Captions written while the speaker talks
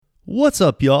What's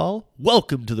up, y'all?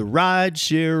 Welcome to the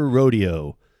Rideshare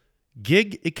Rodeo,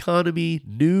 gig economy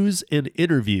news and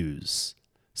interviews,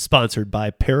 sponsored by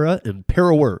Para and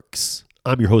ParaWorks.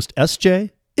 I'm your host,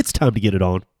 SJ. It's time to get it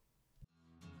on.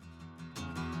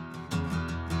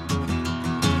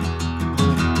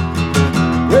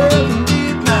 Well,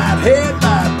 midnight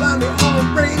headlight, blinded on a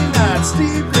rainy night,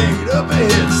 Steve laid up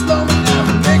ahead, slowing down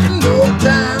and making no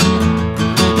time.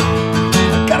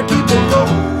 I gotta keep on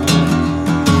rolling.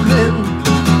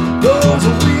 Those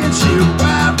are windshield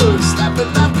wipers slapping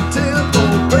out the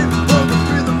tempo, baby, broken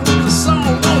rhythm with the song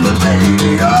on the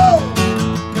radio.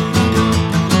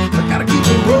 I gotta keep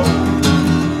on rolling.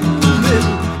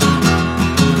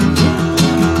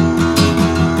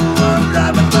 I'm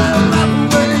driving my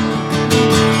life away.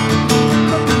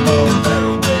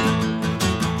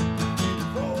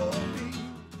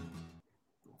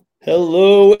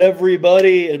 Hello,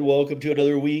 everybody, and welcome to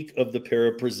another week of the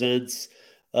Para Presents.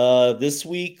 This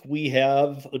week, we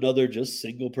have another just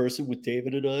single person with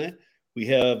David and I. We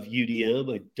have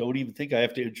UDM. I don't even think I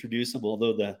have to introduce him,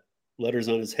 although the letters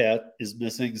on his hat is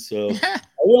missing. So I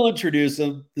will introduce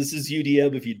him. This is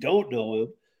UDM if you don't know him,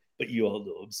 but you all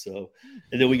know him. So,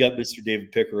 and then we got Mr.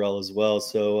 David Pickerel as well.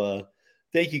 So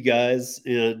thank you guys.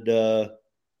 And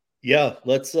yeah,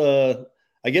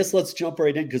 I guess let's jump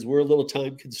right in because we're a little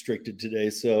time constricted today.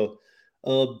 So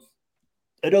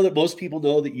I know that most people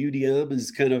know that UDM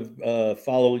is kind of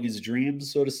following his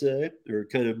dreams, so to say, or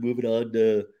kind of moving on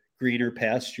to greener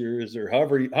pastures, or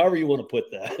however you want to put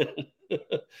that.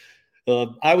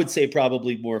 I would say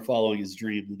probably more following his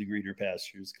dream than the greener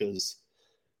pastures, because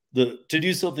to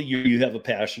do something you have a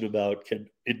passion about can,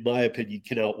 in my opinion,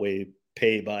 can outweigh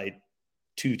pay by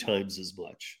 2 times as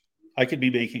much. I could be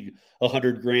making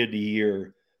 $100,000 a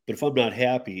year, but if I'm not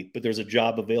happy, but there's a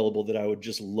job available that I would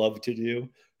just love to do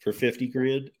for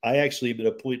 $50,000, I actually am at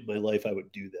a point in my life I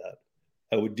would do that.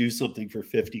 I would do something for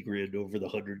 $50,000 over the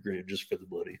 $100,000 just for the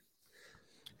money.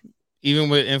 Even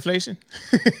with inflation?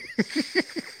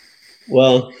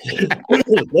 Well,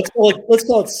 let's call it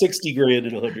 $60,000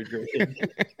 and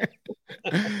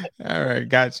 $100,000. All right,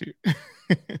 got you.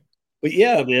 But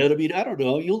yeah, man, I mean, I don't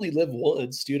know. You only live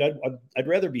once, dude. I'd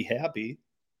rather be happy,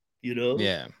 you know?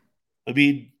 Yeah. I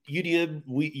mean, UDM,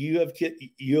 you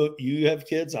have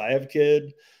kids, I have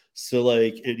kid. So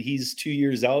like, and he's 2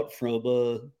 years out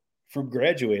from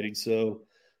graduating. So,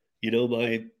 you know,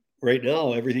 right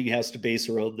now everything has to base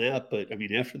around that. But I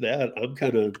mean, after that, I'm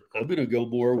going to go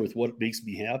more with what makes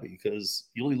me happy, because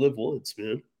you only live once,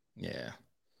 man. Yeah.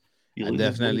 I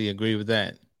definitely agree with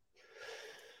that.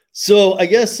 So I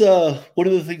guess one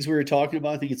of the things we were talking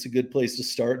about, I think it's a good place to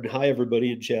start. And hi,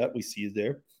 everybody in chat. We see you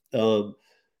there.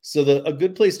 So a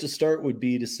good place to start would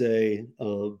be to say,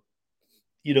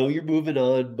 you know, you're moving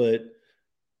on, but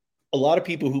a lot of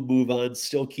people who move on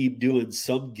still keep doing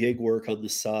some gig work on the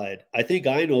side. I think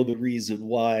I know the reason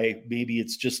why. Maybe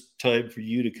it's just time for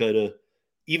you to kind of,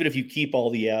 even if you keep all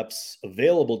the apps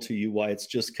available to you, why it's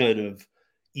just kind of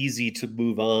easy to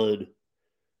move on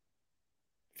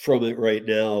from it right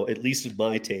now, at least in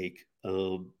my take.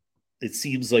 It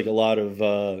seems like a lot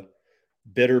of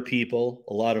bitter people,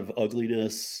 a lot of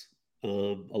ugliness, a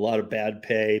lot of bad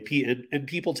pay, and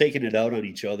people taking it out on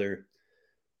each other.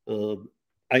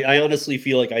 I honestly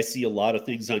feel like I see a lot of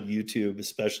things on YouTube,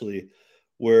 especially,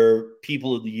 where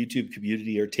people in the YouTube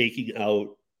community are taking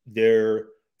out their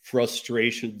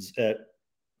frustrations at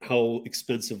how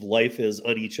expensive life is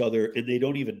on each other, and they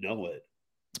don't even know it.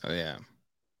 Oh, yeah.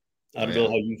 I don't know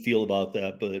how you feel about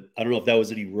that, but I don't know if that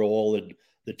was any role in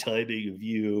the timing of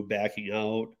you backing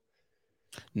out.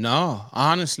 No,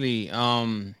 honestly,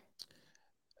 in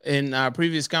our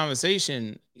previous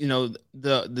conversation, you know,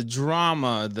 the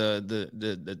drama,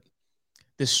 the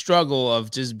struggle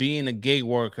of just being a gig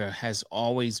worker has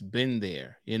always been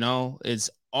there. You know, it's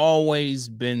always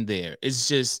been there. It's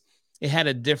just, it had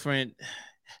a different,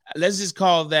 let's just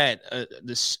call that a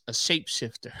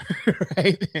shapeshifter,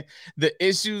 right? The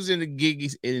issues in the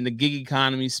gig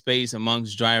economy space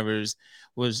amongst drivers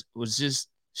was just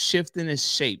shifting its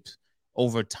shape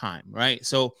over time, right?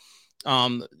 So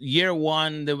year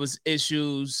one, there was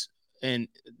issues, and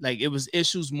like it was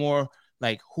issues more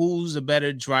like who's a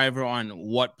better driver on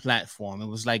what platform. It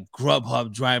was like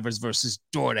Grubhub drivers versus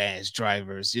DoorDash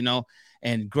drivers, you know,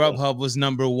 and Grubhub was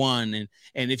number one.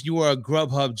 And if you were a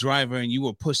Grubhub driver and you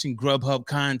were pushing Grubhub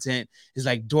content, it's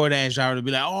like DoorDash driver to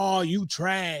be like, oh, you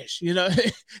trash, you know.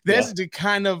 That's the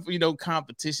kind of, you know,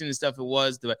 competition and stuff it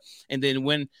was. And then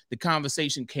when the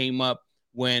conversation came up,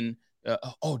 when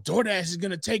DoorDash is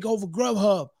gonna take over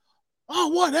Grubhub, oh,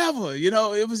 whatever, you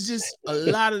know, it was just a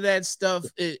lot of that stuff.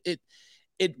 It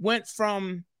went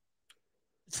from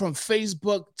from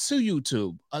Facebook to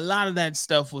YouTube. A lot of that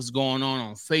stuff was going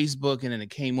on Facebook, and then it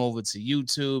came over to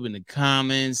YouTube and the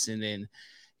comments, and then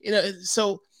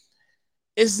so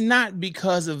it's not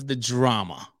because of the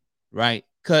drama, right?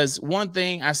 Because one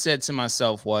thing I said to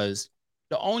myself was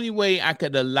the only way I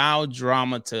could allow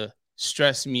drama to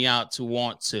stress me out to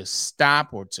want to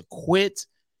stop or to quit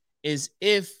is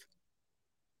if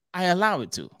I allow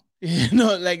it to.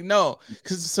 Like no,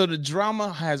 because so the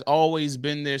drama has always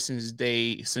been there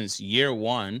since year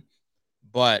one,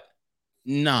 but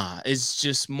nah, it's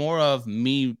just more of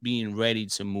me being ready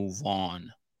to move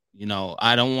on.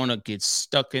 I don't want to get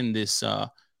stuck in this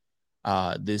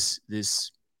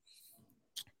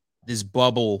this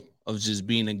bubble of just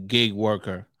being a gig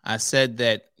worker. I said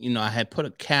that I had put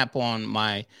a cap on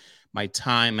my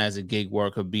time as a gig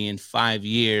worker being 5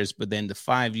 years, but then the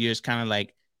 5 years kind of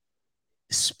like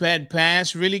sped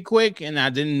past really quick, and I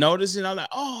didn't notice it. I'm like,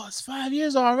 oh, it's 5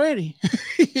 years already,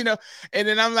 And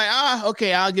then I'm like,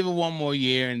 okay, I'll give it one more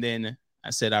year, and then I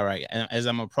said, all right. And as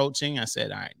I'm approaching, I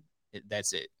said, all right,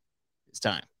 that's it. It's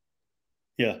time.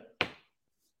 Yeah.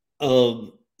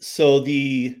 So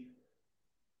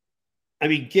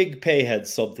gig pay had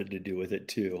something to do with it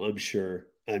too, I'm sure.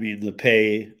 I mean, the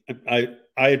pay,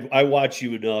 I watch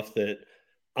you enough that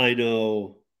I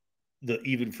know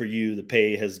even for you, the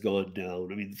pay has gone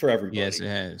down. I mean, for everybody. Yes, it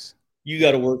has. You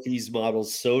got to work these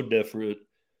models so different,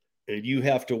 and you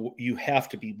have to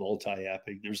be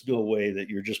multi-apping. There's no way that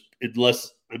you're just, unless,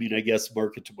 I mean, I guess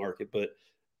market to market, but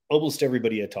almost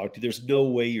everybody I talk to, there's no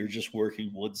way you're just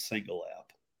working one single app.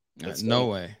 No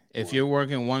way. If you're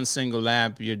working one single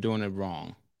app, you're doing it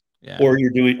wrong. Yeah. Or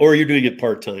you're doing it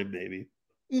part-time, maybe.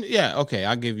 Yeah. Okay.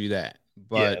 I'll give you that.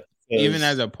 But even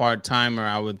as a part-timer,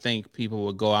 I would think people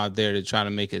would go out there to try to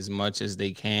make as much as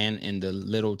they can in the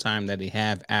little time that they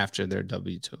have after their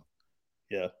W-2.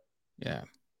 Yeah. Yeah.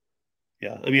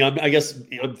 Yeah. I mean, I guess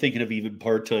I'm thinking of even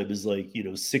part-time as like,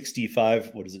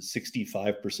 65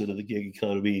 65% of the gig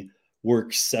economy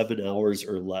works 7 hours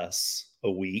or less a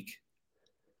week.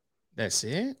 That's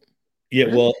it? Yeah,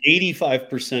 really? Well,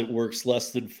 85% works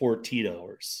less than 14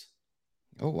 hours.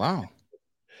 Oh, wow.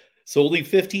 So only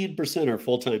 15% are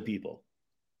full-time people.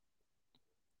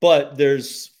 But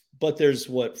there's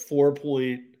what,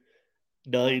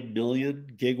 4.9 million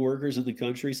gig workers in the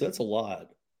country, so that's a lot.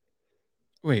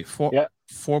 Wait,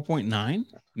 4.9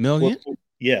 million?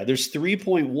 Yeah, there's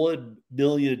 3.1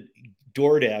 million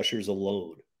DoorDashers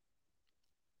alone.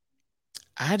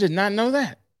 I did not know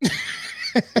that.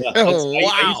 Yeah,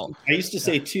 wow. I used to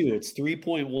say 2. It's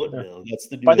 3.1 now. That's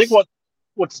the newest. I think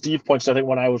what Steve points to, I think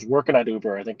when I was working at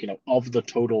Uber, I think, of the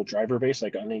total driver base,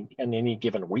 like in any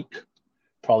given week,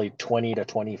 probably 20 to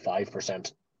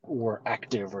 25% were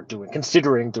active or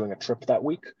considering doing a trip that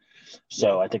week.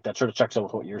 So I think that sort of checks out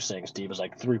with what you're saying, Steve, is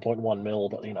like 3.1 mil,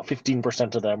 but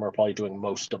 15% of them are probably doing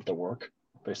most of the work,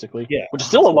 basically. Yeah. Which is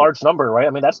still a large number, right? I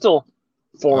mean, that's still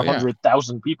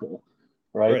 400,000 people,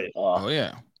 right?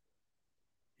 Yeah.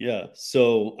 Yeah.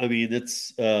 So I mean,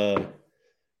 it's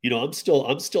I'm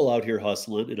still out here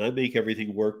hustling, and I make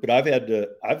everything work. But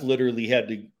I've literally had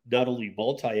to not only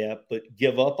multi-app, but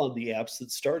give up on the apps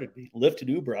that started me. Lyft and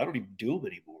Uber, I don't even do them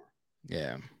anymore.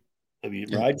 Yeah. I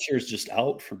mean, rideshare is just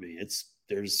out for me. It's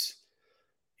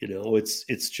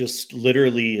just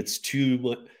literally, it's too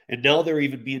much. And now they're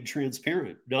even being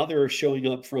transparent. Now they're showing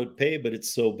up front pay, but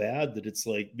it's so bad that it's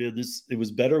like, man, it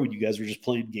was better when you guys were just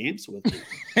playing games with me.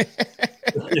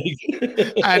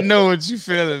 I know what you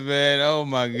feeling, man. Oh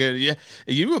my goodness. Yeah.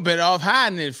 You were better off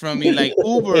hiding it from me. Like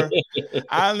Uber,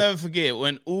 I'll never forget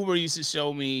when Uber used to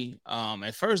show me,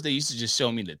 at first they used to just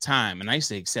show me the time, and I used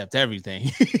to accept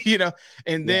everything,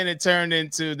 and then it turned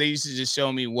into, they used to just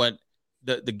show me what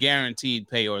the guaranteed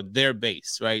pay or their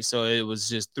base, right? So it was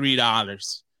just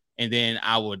 $3. And then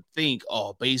I would think,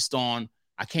 I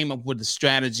came up with a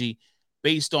strategy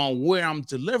based on where I'm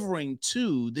delivering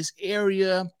to. This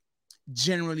area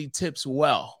generally tips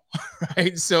well,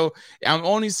 right? So I'm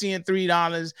only seeing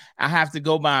 $3. I have to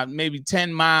go by maybe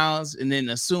 10 miles and then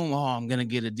assume, I'm going to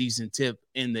get a decent tip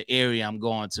in the area I'm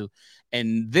going to.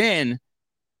 And then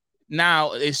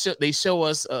now they show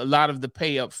us a lot of the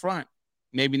pay up front.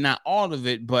 Maybe not all of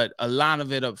it, but a lot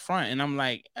of it up front. And I'm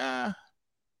like,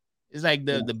 it's like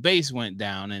the base went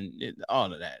down and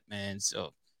all of that, man.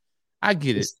 So I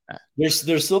get it.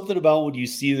 There's something about when you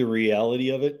see the reality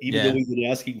of it, even though we've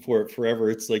been asking for it forever,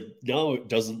 it's like, now it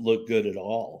doesn't look good at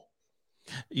all.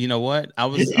 You know what? I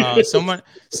was someone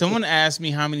asked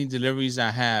me how many deliveries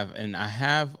I have, and I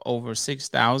have over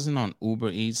 6,000 on Uber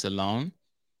Eats alone.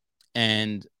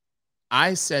 And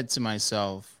I said to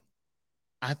myself,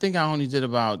 I think I only did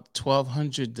about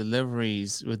 1,200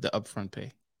 deliveries with the upfront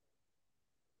pay.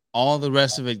 all the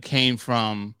rest of it came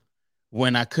from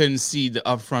when I couldn't see the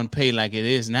upfront pay like it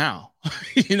is now.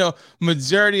 You know,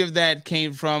 majority of that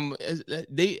came from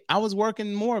I was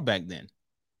working more back then.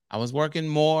 I was working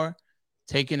more,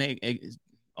 taking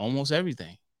almost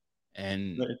everything.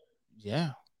 And Right.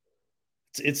 yeah.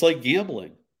 It's like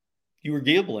gambling. You were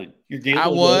gambling. You're I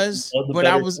gambling was, on the but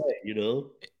I better was play, you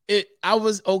know? I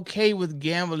was okay with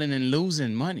gambling and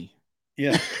losing money.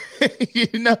 Yeah.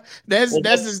 You know, that's Well,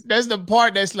 that's the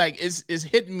part that's like it's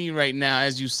hitting me right now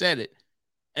as you said it.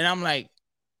 And I'm like,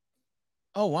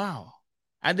 oh wow.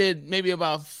 I did maybe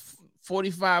about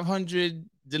 4,500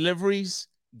 deliveries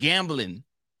gambling.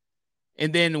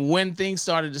 And then when things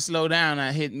started to slow down,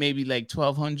 I hit maybe like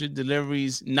 1,200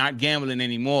 deliveries, not gambling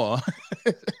anymore.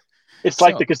 It's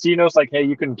like the casino's like, hey,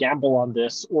 you can gamble on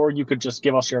this, or you could just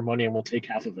give us your money and we'll take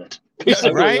half of it.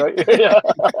 Basically, right? Yeah.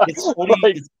 It's funny.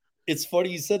 Like, it's funny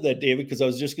you said that, David, because I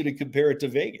was just going to compare it to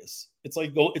Vegas. It's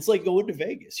like going to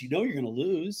Vegas. You know you're going to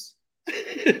lose.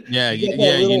 Yeah, you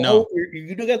know.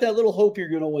 You got that little hope you're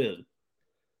going to win.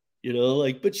 You know,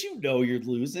 like, but you know you're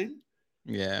losing.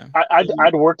 Yeah.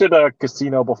 I'd worked at a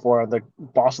casino before, and the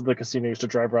boss of the casino used to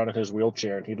drive around in his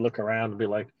wheelchair, and he'd look around and be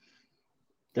like,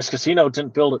 "This casino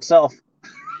didn't build itself."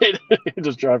 He'd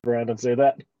just drive around and say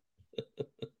that.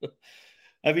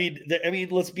 I mean,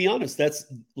 let's be honest. That's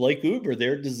like Uber.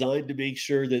 They're designed to make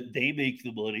sure that they make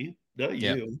the money, not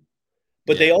you.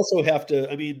 But they also have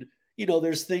to. I mean, you know,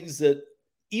 there's things that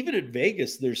even in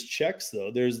Vegas, there's checks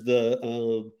though. There's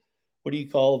the what do you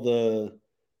call the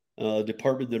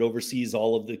department that oversees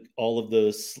all of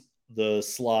the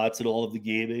slots and all of the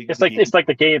gaming? It's like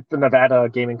the Nevada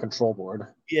Gaming Control Board.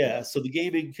 Yeah. So the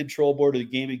gaming control board or the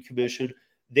gaming commission,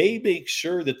 they make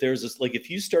sure that there's this, like, if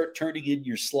you start turning in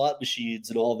your slot machines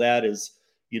and all that is,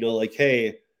 you know, like,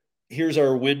 hey, here's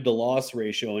our win to loss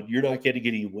ratio and you're not getting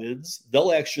any wins,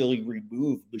 they'll actually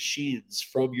remove machines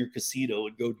from your casino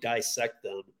and go dissect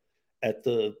them at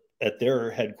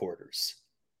their headquarters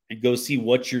and go see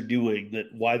what you're doing,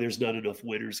 why there's not enough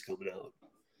winners coming out.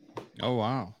 Oh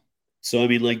wow. So I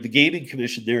mean, like, the gaming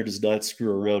commission there does not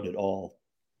screw around at all.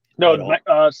 No,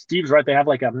 Steve's right. They have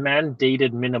like a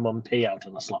mandated minimum payout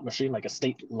in the slot machine, like a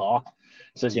state law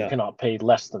says you cannot pay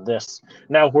less than this.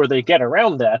 Now, where they get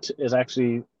around that is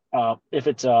actually if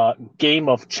it's a game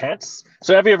of chance.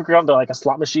 So have you ever gone to like a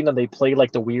slot machine and they play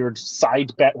like the weird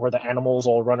side bet where the animals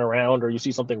all run around, or you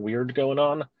see something weird going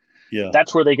on? Yeah,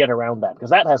 that's where they get around that, because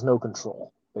that has no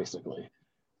control, basically.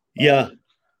 Yeah.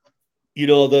 You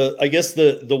know, I guess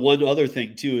the one other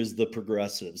thing too is the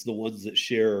progressives, the ones that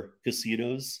share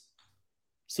casinos.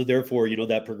 So therefore, you know,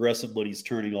 that progressive money's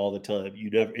turning all the time. You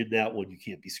never, in that one, you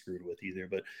can't be screwed with either.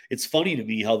 But it's funny to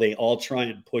me how they all try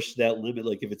and push that limit.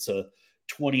 Like if it's a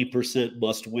 20%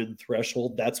 must win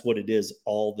threshold, that's what it is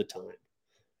all the time.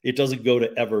 It doesn't go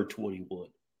to ever 21.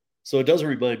 So it does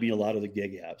remind me a lot of the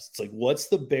gig apps. It's like, what's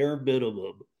the bare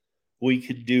minimum we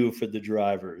can do for the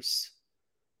drivers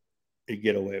and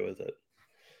get away with it?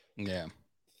 Yeah.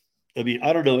 I mean,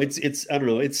 I don't know. I don't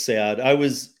know. It's sad.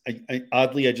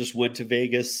 Oddly, I just went to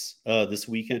Vegas this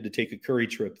weekend to take a curry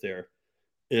trip there.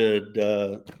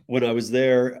 And when I was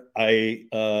there,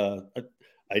 what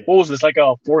was this, like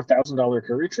a $4,000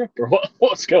 curry trip, or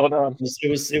what's going on? It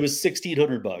was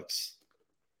 $1,600.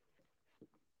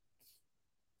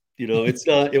 You know,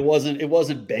 it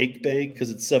wasn't bank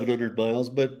because it's 700 miles,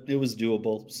 but it was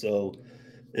doable. So,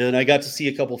 and I got to see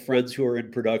a couple friends who are in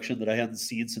production that I hadn't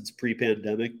seen since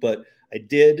pre-pandemic, but I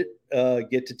did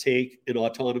get to take an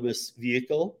autonomous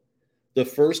vehicle. The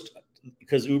first,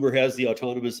 because Uber has the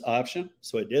autonomous option,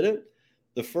 so I did it.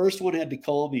 The first one had to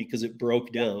call me because it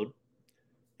broke down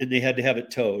and they had to have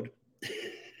it towed.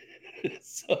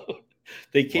 So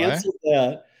they canceled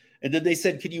that. And then they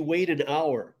said, can you wait an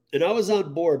hour? And I was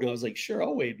on board and I was like, sure,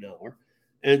 I'll wait an hour.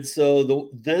 And so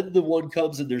then the one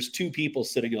comes and there's two people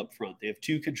sitting up front. They have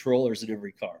two controllers in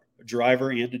every car, a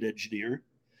driver and an engineer.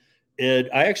 And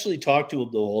I actually talked to them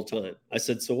the whole time. I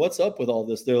said, so what's up with all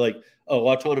this? They're like, oh,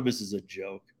 autonomous is a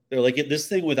joke. They're like, this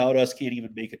thing without us can't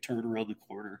even make a turn around the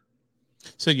corner.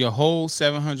 So your whole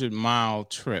 700-mile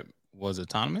trip was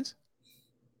autonomous?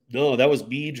 No, that was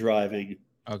me driving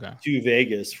to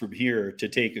Vegas from here to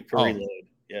take a curry load.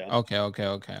 Yeah. Okay.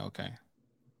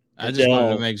 I just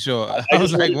wanted to make sure. I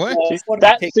was like, what?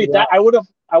 I would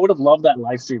have loved that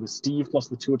live stream with Steve plus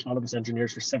the two autonomous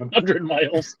engineers for 700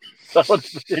 miles. That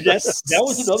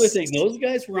was another thing. Those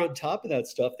guys were on top of that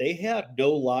stuff. They had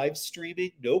no live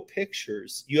streaming, no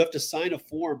pictures. You have to sign a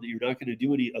form that you're not going to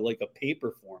do any, like a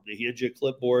paper form. They hand you a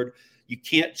clipboard. You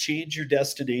can't change your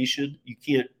destination. You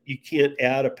can't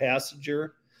add a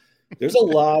passenger. There's a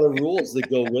lot of rules that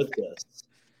go with this.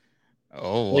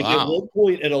 Oh, Like at wow. one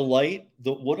point at a light,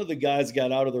 one of the guys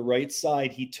got out of the right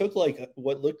side. He took like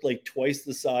what looked like twice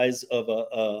the size of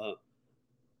a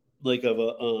like of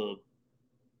a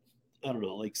I don't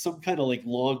know, like some kind of like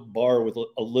long bar with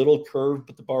a little curve,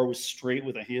 but the bar was straight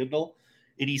with a handle.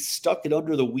 And he stuck it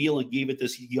under the wheel and gave it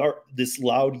this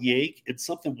loud yank, and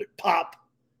something would pop,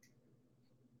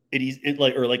 and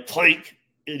like clank,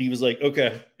 and he was like, okay,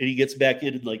 and he gets back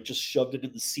in and like just shoved it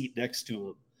in the seat next to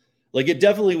him. Like it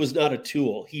definitely was not a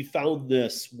tool. He found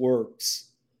this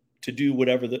works to do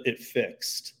whatever it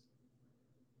fixed.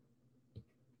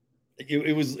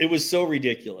 It was so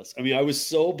ridiculous. I mean, I was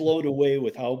so blown away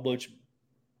with how much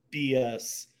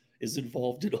BS is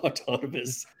involved in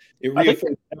autonomous. It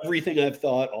reaffirms everything I've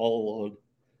thought all along.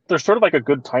 There's sort of like a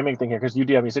good timing thing here because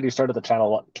UDM, you said you started the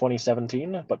channel what,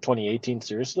 2017, but 2018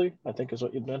 seriously, I think is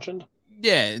what you mentioned.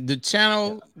 Yeah, the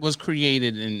channel was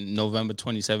created in November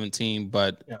 2017,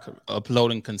 but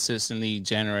uploading consistently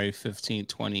January 15,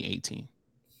 2018.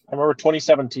 I remember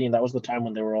 2017, that was the time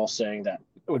when they were all saying that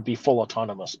it would be full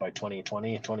autonomous by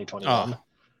 2020, 2021. Oh,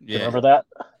 yeah. Remember that?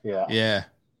 Yeah. Yeah.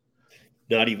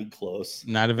 Not even close.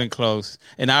 Not even close.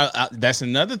 And that's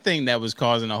another thing that was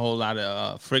causing a whole lot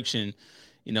of friction,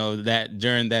 you know, that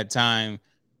during that time,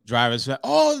 drivers were,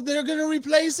 oh, they're going to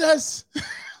replace us.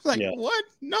 Like, what?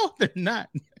 No, they're not.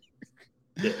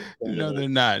 No, they're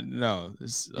not. No,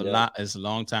 it's a lot. It's a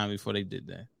long time before they did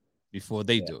that, before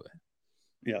they do it.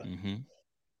 Yeah.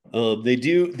 Mm-hmm. They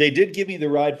did give me the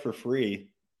ride for free.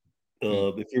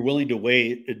 If you're willing to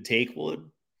wait and take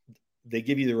one, they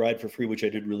give you the ride for free, which I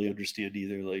didn't really understand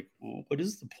either. Like, well, what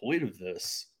is the point of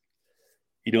this?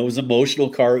 You know, it was an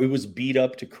emotional car. It was beat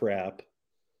up to crap.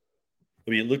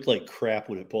 I mean, it looked like crap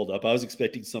when it pulled up. I was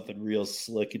expecting something real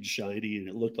slick and shiny, and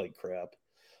it looked like crap.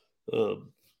 Yeah,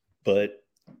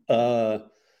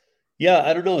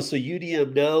 I don't know. So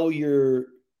UDM now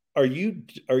are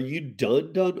you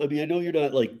done? I mean, I know you're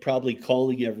not like probably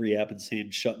calling every app and saying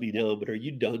shut me down, but are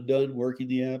you done working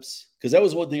the apps? Because that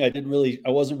was one thing I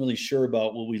wasn't really sure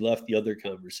about when we left the other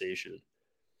conversation.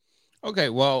 Okay,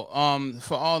 well,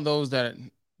 for all those that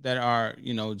are,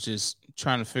 you know, just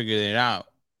trying to figure it out,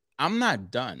 I'm not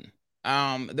done.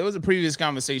 There was a previous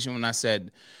conversation when I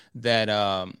said that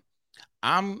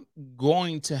I'm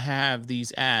going to have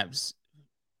these apps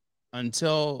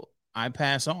until I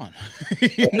pass on.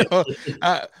 You know,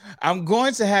 I'm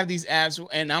going to have these apps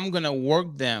and I'm going to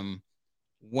work them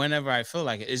whenever I feel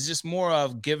like it. It's just more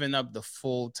of giving up the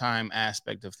full-time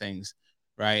aspect of things,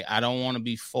 right? I don't want to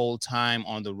be full-time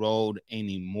on the road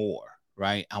anymore,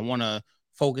 right? I want to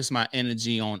focus my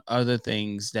energy on other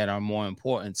things that are more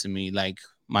important to me, like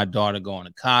my daughter going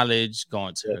to college,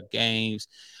 going to her games,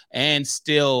 and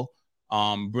still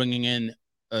bringing in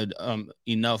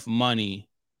enough money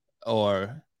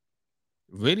or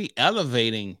really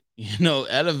elevating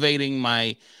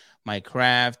my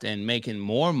craft and making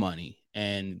more money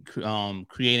and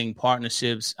creating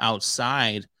partnerships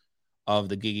outside of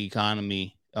the gig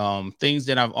economy, things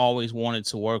that I've always wanted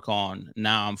to work on.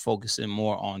 Now I'm focusing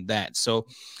more on that. So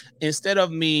instead of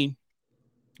me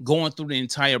going through the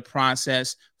entire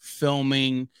process,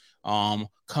 filming,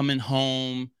 coming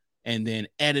home, and then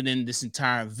editing this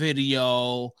entire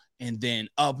video and then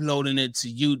uploading it to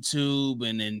YouTube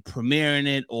and then premiering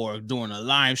it or doing a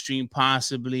live stream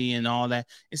possibly and all that.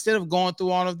 Instead of going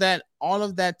through all of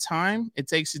that time it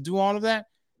takes to do all of that,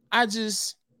 I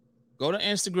just go to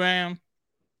Instagram,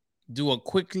 do a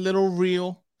quick little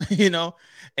reel, you know,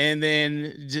 and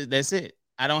then that's it.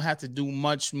 I don't have to do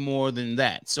much more than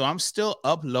that. So I'm still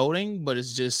uploading, but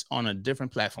it's just on a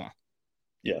different platform.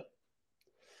 Yeah.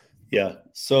 Yeah.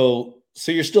 So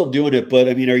you're still doing it, but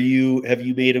I mean, have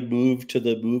you made a move to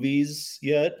the movies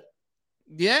yet?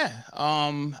 Yeah.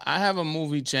 I have a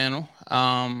movie channel.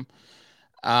 Right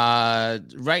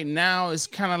now it's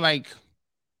kind of like,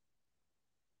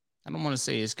 I don't want to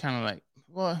say it's kind of like,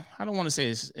 well, I don't want to say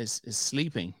it's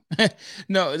sleeping.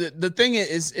 No, the thing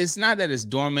is, it's not that it's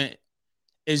dormant.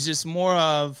 It's just more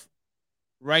of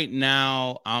right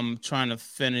now I'm trying to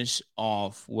finish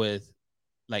off with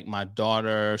like my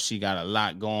daughter. She got a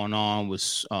lot going on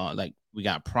with like we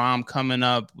got prom coming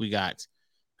up, we got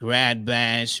grad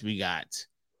bash, we got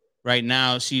right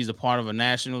now she's a part of a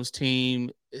nationals team.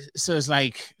 So it's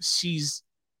like it's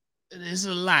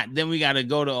a lot. Then we got to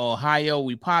go to Ohio.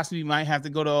 We possibly might have to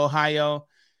go to Ohio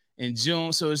in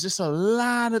June. So it's just a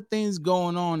lot of things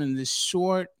going on in this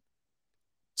short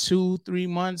 2-3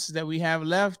 months that we have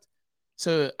left.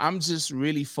 So I'm just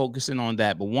really focusing on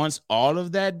that. But once all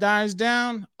of that dies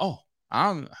down,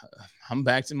 I'm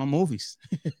back to my movies.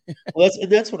 Well,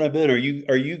 that's what I meant. Are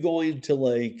you going to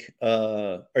like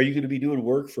are you going to be doing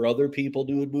work for other people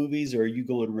doing movies, or are you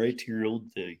going right to your own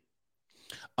thing?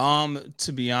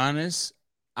 To be honest,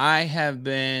 I have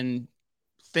been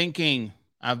thinking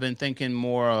I've been thinking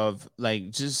more of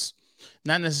like just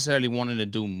not necessarily wanting to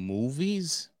do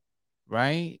movies,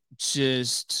 right?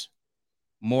 Just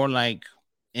more like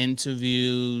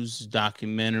interviews,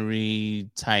 documentary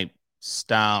type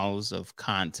styles of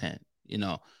content,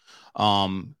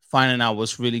 finding out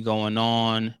what's really going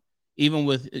on, even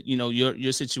with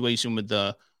your situation with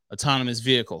the autonomous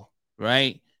vehicle,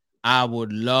 right? I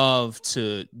would love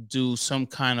to do some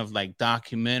kind of like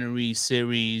documentary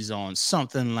series on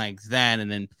something like that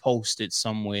and then post it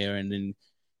somewhere and then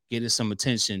get it some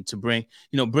attention to bring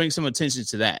some attention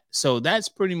to that. So that's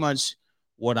pretty much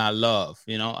what I love.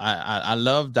 I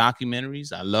love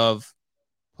documentaries. I love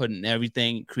putting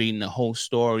everything, creating the whole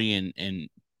story and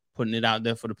putting it out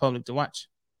there for the public to watch.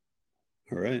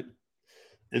 All right.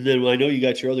 And then I know you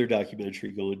got your other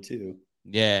documentary going too.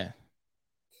 Yeah.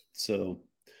 So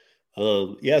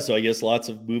yeah, so I guess lots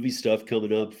of movie stuff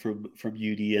coming up from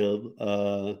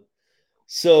UDM.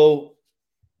 So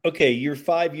okay, you're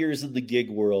 5 years in the gig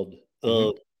world.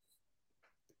 Mhm.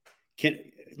 Can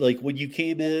like when you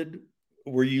came in,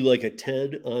 were you like a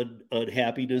 10 on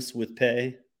happiness with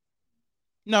pay?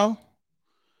 No,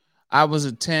 I was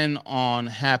a 10 on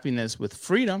happiness with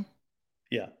freedom.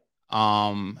 Yeah.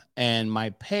 And my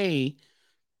pay,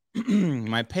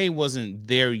 my pay wasn't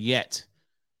there yet.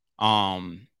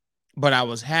 Um, but I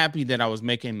was happy that I was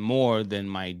making more than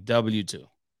my W-2.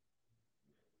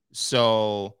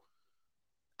 So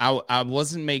I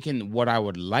wasn't making what I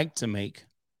would like to make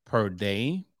per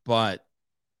day, but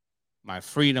my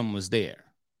freedom was there.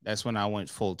 That's when I went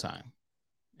full time.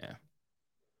 Yeah.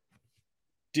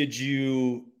 Did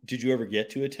you ever get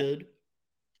to attend?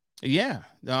 Yeah.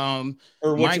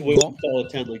 Or My what you goal. call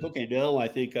attend? Like, okay, now I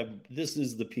think this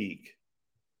is the peak.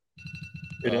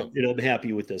 And, Uh, and I'm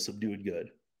happy with this. I'm doing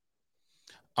good.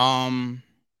 um,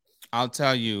 I'll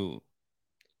tell you,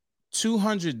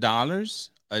 $200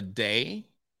 a day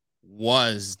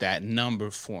was that number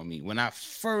for me. When I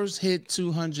first hit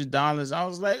 $200, I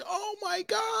was like, "Oh my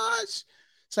gosh!"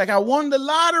 It's like I won the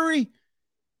lottery.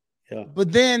 Yeah.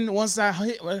 But then once I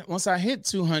hit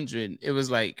 200, it was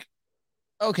like,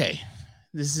 okay,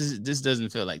 this doesn't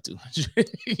feel like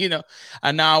 200.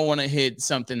 I now want to hit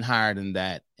something higher than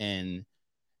that. And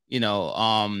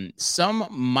some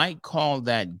might call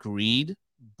that greed,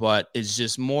 but it's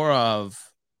just more of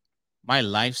my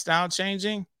lifestyle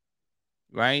changing,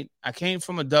 right? I came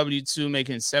from a W-2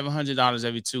 making $700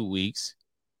 every 2 weeks.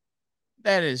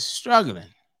 That is struggling,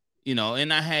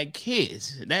 and I had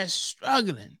kids. That's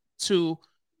struggling. To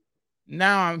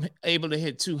now I'm able to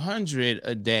hit 200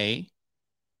 a day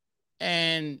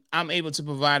and I'm able to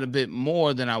provide a bit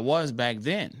more than I was back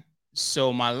then.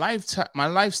 So my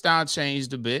lifestyle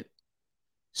changed a bit.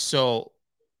 So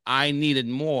I needed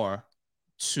more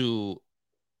to,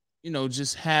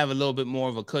 just have a little bit more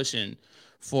of a cushion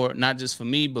for not just for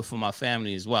me, but for my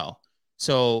family as well.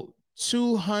 So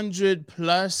 200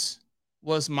 plus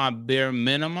was my bare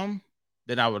minimum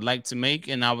that I would like to make,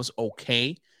 and I was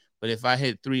okay. But if I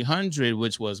hit 300,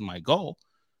 which was my goal,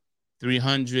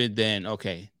 300, then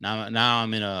okay, now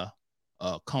I'm in a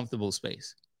comfortable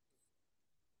space.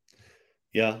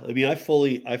 Yeah. I mean, I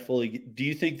fully, do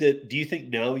you think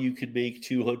now you can make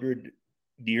 200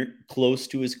 near close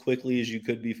to as quickly as you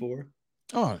could before?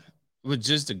 Oh, with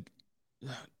just a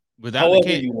without the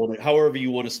kid. However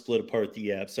you want to split apart the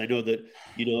apps. I know that,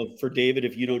 for David,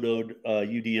 if you don't know,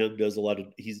 UDM does a lot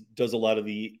of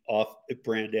the off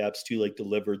brand apps too, like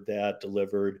delivered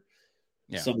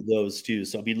Yeah. some of those too.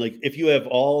 So I mean, like if you have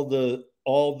all the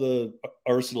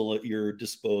arsenal at your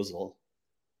disposal.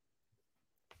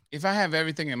 If I have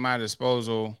everything at my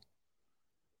disposal,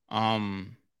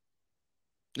 um,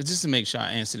 just to make sure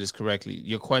I answer this correctly,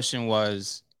 your question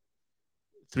was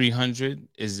 300.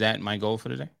 Is that my goal for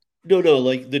today? No,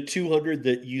 like the 200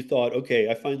 that you thought, okay,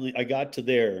 I got to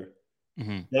there.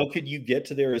 Mm-hmm. Now could you get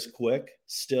to there as quick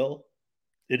still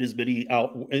in as many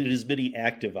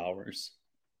active hours?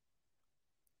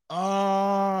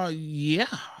 Yeah,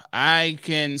 I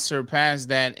can surpass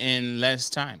that in less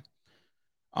time.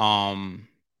 Um,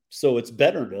 So it's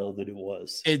better now than it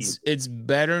was. it's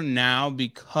better now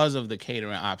because of the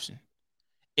catering option.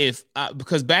 If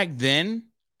Because back then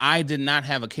I did not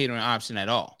have a catering option at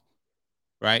all,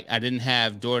 right? I didn't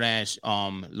have DoorDash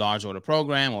large order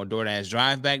program or DoorDash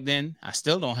Drive back then. I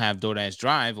still don't have DoorDash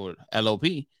Drive or LOP,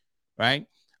 right?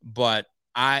 But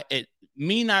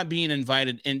me not being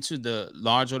invited into the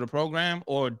large order program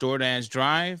or DoorDash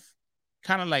Drive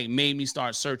kind of like made me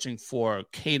start searching for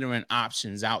catering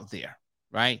options out there,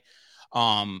 right?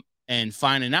 And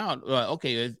finding out,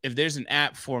 okay, if there's an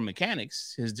app for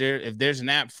mechanics, if there's an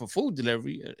app for food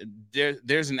delivery,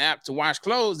 there's an app to wash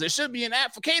clothes, there should be an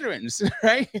app for catering,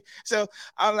 right? So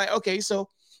I was like, okay, so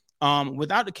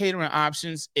without the catering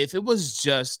options, if it was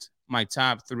just my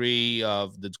top 3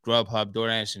 of the Grubhub,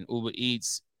 DoorDash, and Uber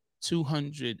Eats,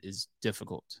 200 is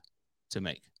difficult to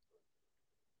make.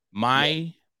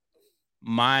 My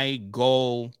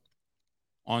goal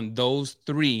on those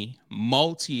 3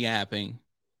 multi-apping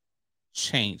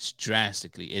changed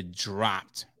drastically. It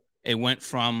dropped. It went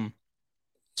from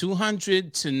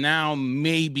 200 to now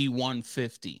maybe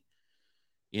 150,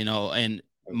 and okay.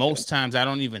 Most times I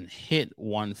don't even hit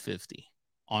 150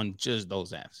 on just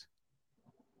those apps.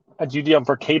 At UDM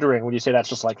for catering, would you say that's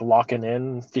just like locking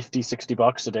in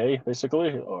 $50-$60 a day,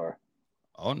 basically, or?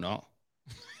 Oh no.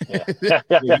 Yeah.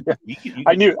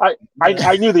 I knew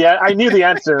the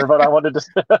answer, but I wanted to.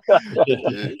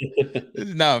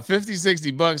 No,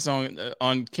 $50-$60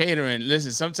 on catering.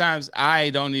 Listen, sometimes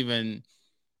I don't even.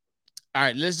 All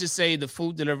right, let's just say the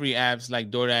food delivery apps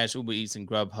like DoorDash, Uber Eats, and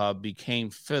Grubhub became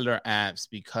filler apps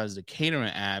because the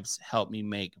catering apps helped me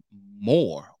make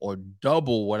more or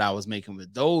double what I was making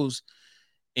with those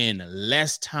in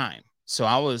less time. So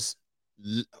I was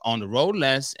on the road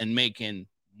less and making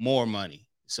more money.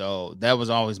 So that was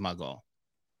always my goal.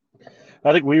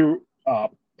 I think we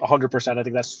 100%. I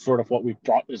think that's sort of what we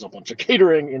brought is a bunch of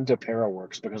catering into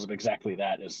ParaWorks because of exactly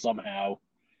that. Is somehow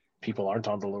people aren't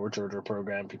on the large order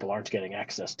program, people aren't getting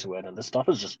access to it, and this stuff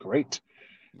is just great.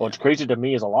 What's crazy to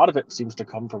me is a lot of it seems to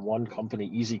come from one company,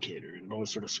 EasyCater. It always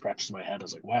sort of scratches my head. I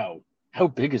was like, wow, how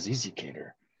big is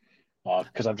EasyCater?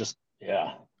 Because I'm just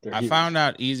I found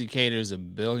out EasyCater is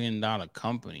 $1 billion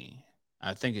company.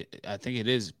 I think it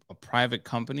is a private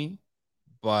company,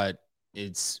 but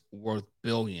it's worth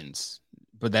billions.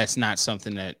 But that's not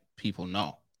something that people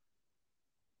know.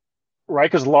 Right,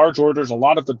 because large orders, a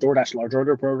lot of the DoorDash large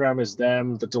order program is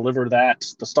them that deliver that,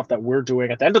 the stuff that we're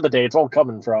doing. At the end of the day, it's all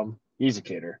coming from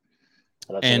EasyCater.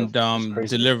 And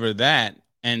deliver that.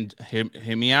 And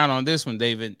hear me out on this one,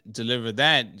 David. Deliver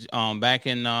that back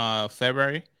in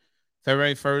February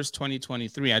 1st,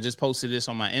 2023. I just posted this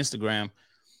on my Instagram.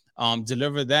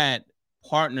 Deliver that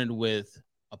partnered with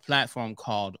a platform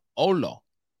called Olo.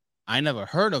 I never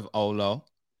heard of Olo.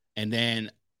 And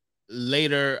then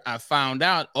later I found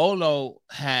out Olo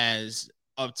has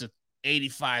up to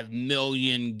 85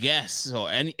 million guests or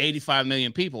 85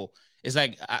 million people. It's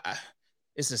like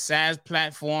it's a SaaS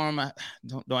platform.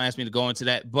 Don't ask me to go into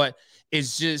that, but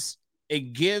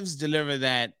it gives Deliver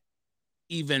that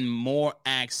even more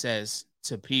access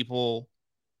to people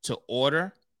to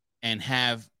order and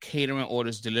have catering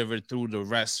orders delivered through the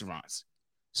restaurants.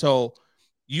 So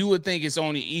you would think it's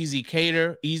only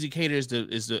EasyCater.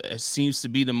 EasyCater seems to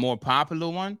be the more popular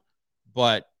one,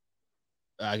 but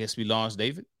I guess we lost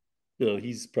David. No,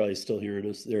 he's probably still hearing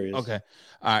us. There he is. Okay.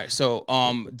 All right. So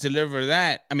Deliver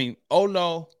that. I mean,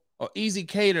 Olo or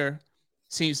EasyCater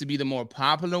seems to be the more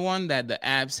popular one that the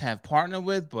apps have partnered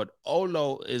with, but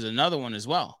Olo is another one as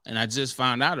well. And I just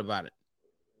found out about it.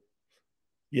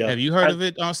 Yeah. Have you heard of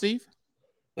it, Steve?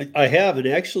 I have. And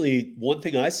actually, one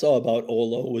thing I saw about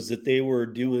Olo was that they were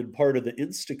doing part of the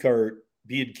Instacart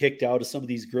being kicked out of some of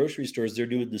these grocery stores. They're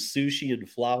doing the sushi and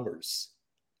flowers.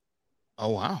 Oh,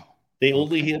 wow. They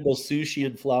only handle sushi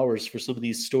and flowers for some of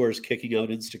these stores kicking out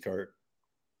Instacart.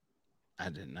 I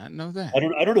did not know that. I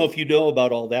don't know if you know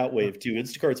about all that wave too.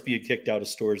 Instacart's being kicked out of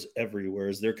stores everywhere.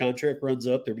 As their contract runs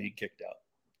up, they're being kicked out.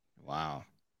 Wow.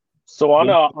 So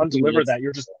on Deliver that,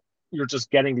 you're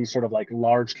just getting these sort of like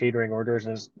large catering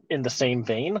orders in the same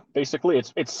vein. Basically,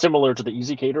 it's similar to the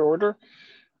EasyCater order.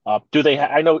 Do they?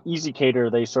 I know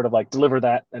EasyCater, they sort of like deliver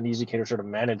that, and EasyCater sort of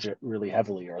manage it really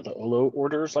heavily. Are the Olo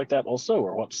orders like that also,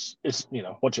 or what's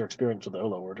your experience with the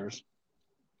Olo orders?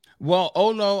 Well,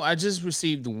 Olo, I just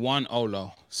received one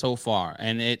Olo so far,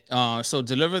 and it so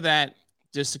Deliver that,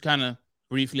 just to kind of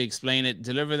briefly explain it.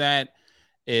 Deliver that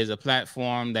is a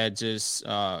platform that just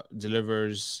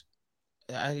delivers.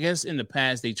 I guess in the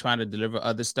past they tried to deliver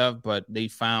other stuff, but they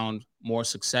found more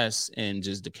success in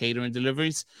just the catering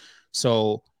deliveries.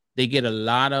 So they get a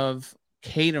lot of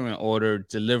catering order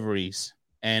deliveries,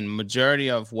 and majority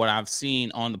of what I've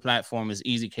seen on the platform is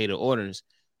EasyCater orders.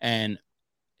 And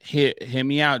hear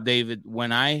me out, David.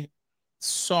 When I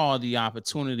saw the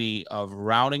opportunity of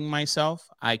routing myself,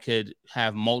 I could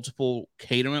have multiple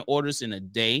catering orders in a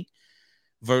day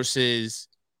versus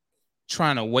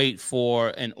trying to wait for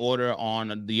an order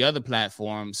on the other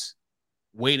platforms,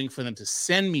 waiting for them to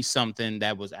send me something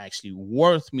that was actually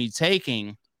worth me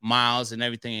taking, miles and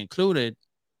everything included.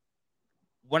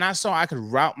 when I saw I could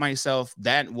route myself,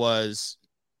 that was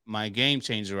my game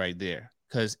changer right there,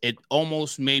 because it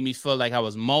almost made me feel like I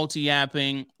was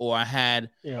multi-apping, or I had,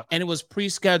 Yeah. and it was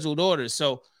pre-scheduled orders.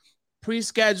 So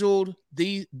pre-scheduled,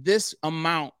 this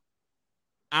amount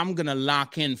I'm gonna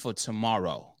lock in for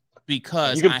tomorrow And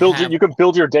because you can I build have,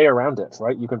 your day around it,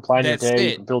 right? You can plan your that's day, you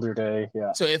it. can build your day.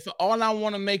 Yeah. So if all I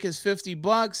want to make is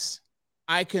 $50,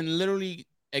 I can literally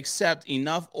accept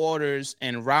enough orders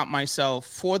and route myself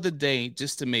for the day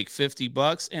just to make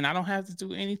 $50, and I don't have to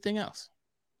do anything else.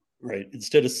 Right.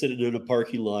 Instead of sitting in a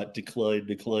parking lot, decline,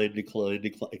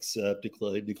 accept,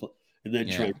 decline, and then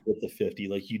try Yeah. to get the 50,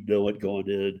 like you know it going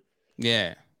in.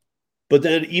 Yeah. But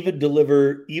then even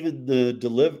deliver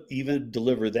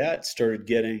that started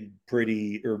getting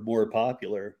pretty or more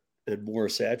popular and more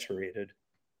saturated.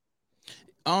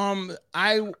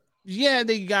 I Yeah,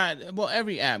 they got, well,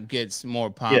 every app gets more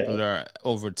Yeah. popular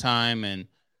over time, and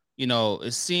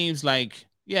it seems like,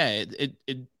 yeah,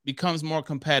 it becomes more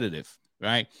competitive,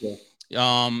 right?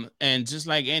 Yeah. And just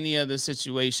like any other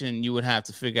situation, you would have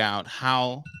to figure out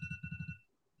how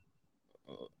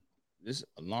this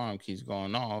alarm keeps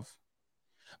going off.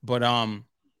 But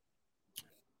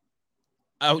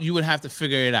you would have to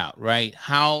figure it out, right?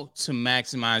 How to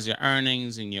maximize your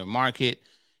earnings in your market.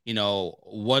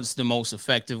 What's the most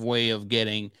effective way of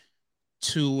getting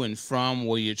to and from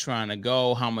where you're trying to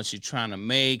go, how much you're trying to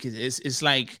make. It's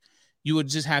like you would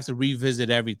just have to revisit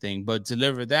everything, but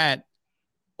deliver that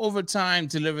over time,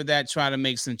 try to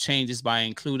make some changes by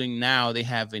including, now they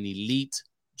have an elite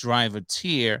driver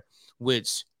tier,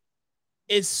 which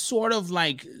is sort of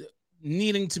like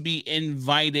needing to be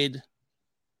invited,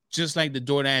 just like the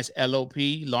DoorDash LOP,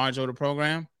 large order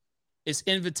program. It's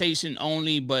invitation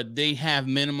only, but they have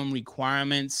minimum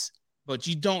requirements, but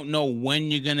you don't know when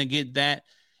you're going to get that.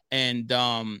 And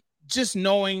just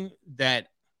knowing that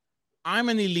I'm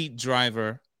an elite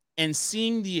driver and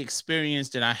seeing the experience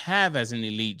that I have as an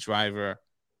elite driver,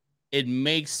 it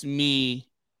makes me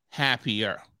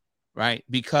happier, right?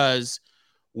 Because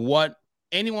what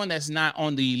anyone that's not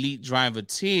on the elite driver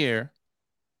tier,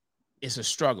 it's a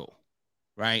struggle,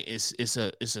 right? It's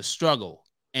a struggle.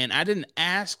 And I didn't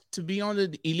ask to be on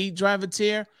the elite driver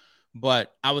tier,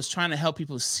 but I was trying to help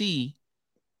people see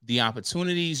the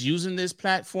opportunities using this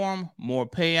platform, more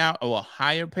payout or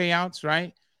higher payouts,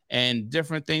 right? And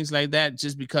different things like that,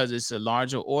 just because it's a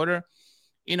larger order,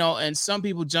 and some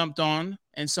people jumped on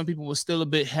and some people were still a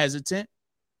bit hesitant.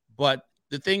 But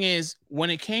the thing is, when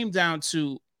it came down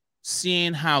to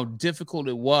seeing how difficult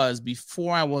it was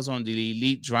before I was on the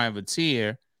elite driver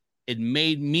tier, it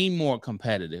made me more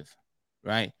competitive,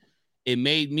 right? It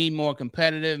made me more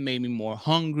competitive, made me more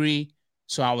hungry.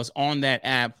 So I was on that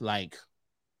app like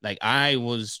I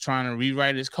was trying to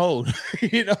rewrite his code,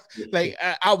 like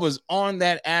I was on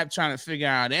that app trying to figure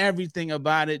out everything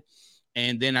about it.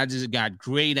 And then I just got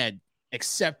great at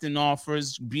accepting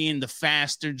offers, being the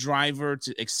faster driver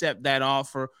to accept that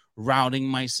offer, routing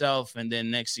myself. And then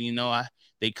next thing you know,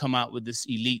 they come out with this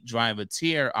elite driver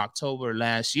tier October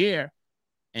last year.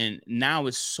 And now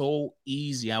it's so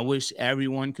easy. I wish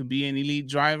everyone could be an elite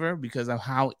driver because of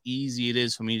how easy it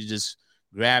is for me to just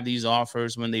grab these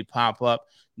offers when they pop up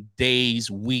days,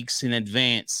 weeks in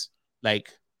advance.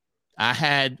 Like I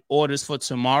had orders for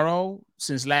tomorrow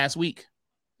since last week.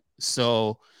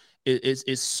 So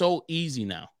it's so easy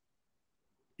now.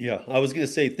 Yeah, I was going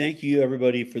to say thank you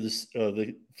everybody for this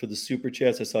for the super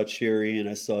chats. I saw Cherry and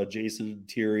I saw Jason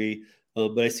Thierry,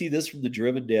 but I see this from the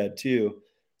Driven Dad too.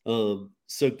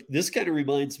 So this kind of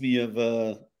reminds me of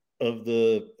the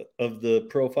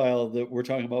profile that we're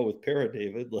talking about with Para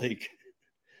David, like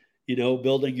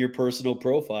building your personal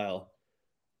profile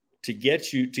to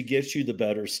get you the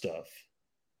better stuff.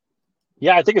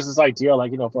 Yeah, I think it's this idea,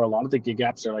 like, for a lot of the gig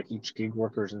apps, they're like each gig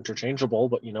worker is interchangeable,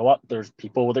 but you know what? There's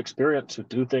people with experience who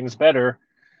do things better,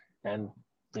 and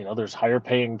there's higher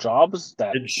paying jobs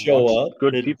that and show want up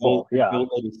good and people. Yeah. don't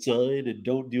let it sign and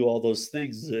don't do all those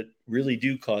things that really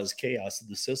do cause chaos in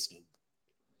the system.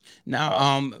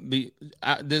 Now,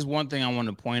 there's one thing I want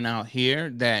to point out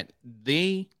here, that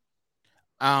they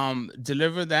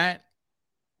deliver that.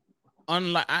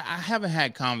 Unlike, I haven't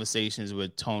had conversations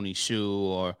with Tony Shu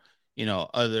or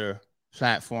other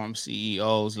platform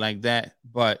CEOs like that,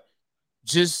 but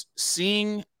just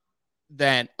seeing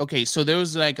that, okay, so there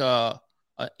was like a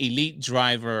elite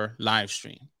driver live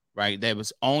stream, right? That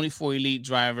was only for elite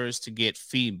drivers to get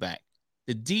feedback.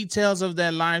 The details of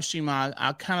that live stream,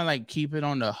 I'll kind of like keep it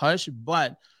on the hush,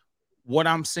 but what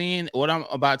I'm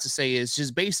about to say is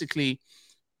just basically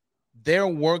they're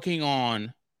working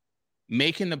on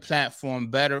making the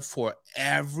platform better for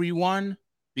everyone,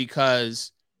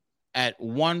 because at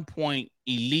one point,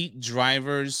 elite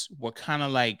drivers were kind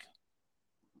of like,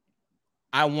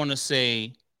 I want to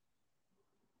say,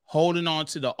 holding on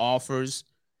to the offers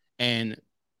and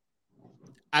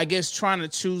I guess trying to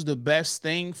choose the best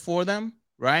thing for them,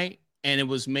 right? And it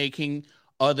was making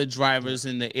other drivers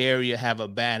in the area have a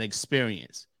bad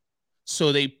experience.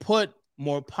 So they put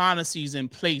more policies in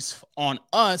place on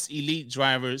us elite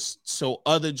drivers so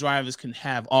other drivers can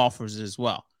have offers as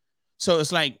well. So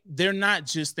it's like they're not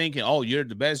just thinking, oh, you're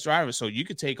the best driver, so you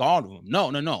could take all of them.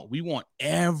 No. We want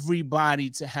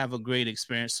everybody to have a great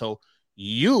experience. So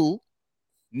you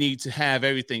need to have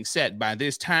everything set by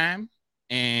this time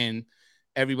and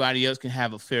everybody else can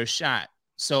have a fair shot.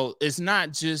 So it's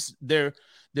not just they're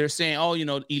saying, oh,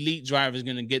 elite driver is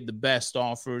going to get the best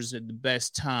offers at the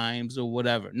best times or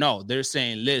whatever. No, they're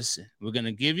saying, listen, we're going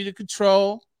to give you the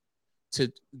control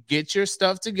to get your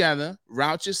stuff together,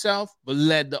 route yourself, but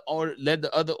let the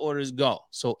other orders go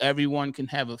so everyone can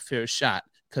have a fair shot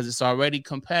because it's already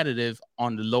competitive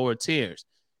on the lower tiers.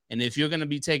 And if you're going to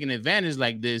be taking advantage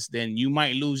like this, then you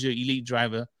might lose your elite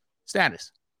driver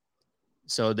status.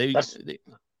 So that's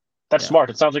smart.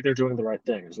 It sounds like they're doing the right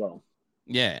thing as well.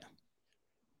 Yeah.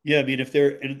 Yeah, I mean, if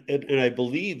they're and I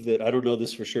believe that, I don't know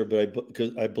this for sure, but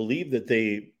because I believe that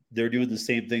they're doing the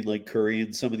same thing like Curry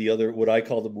and some of the other, what I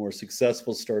call the more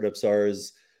successful startups are,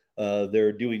 is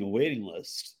they're doing a waiting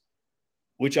list,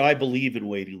 which I believe in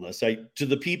waiting lists. To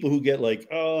the people who get like,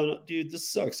 oh, dude,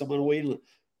 this sucks, I'm on a waiting list.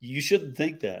 You shouldn't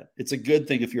think that. It's a good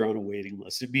thing if you're on a waiting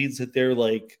list. It means that they're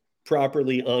like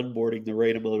properly onboarding the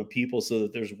right amount of people so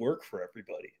that there's work for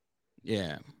everybody.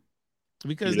 Yeah.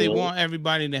 Because they want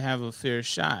everybody to have a fair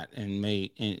shot and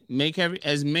make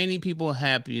as many people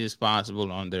happy as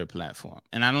possible on their platform.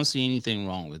 And I don't see anything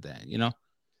wrong with that,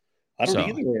 I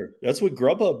don't either. That's what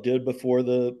Grubhub did before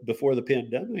the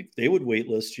pandemic. They would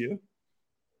waitlist you.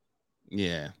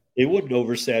 Yeah. They wouldn't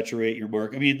oversaturate your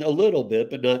market. I mean, a little bit,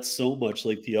 but not so much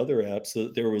like the other apps. So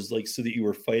there was so that you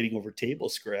were fighting over table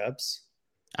scraps.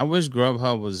 I wish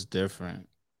Grubhub was different,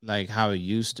 like how it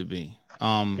used to be.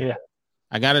 Yeah.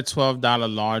 I got a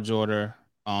 $12 large order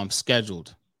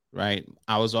scheduled, right?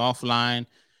 I was offline,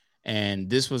 and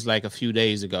this was like a few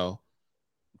days ago.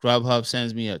 Grubhub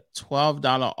sends me a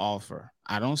 $12 offer.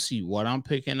 I don't see what I'm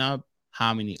picking up,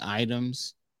 how many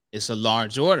items. It's a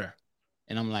large order.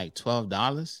 And I'm like,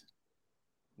 $12?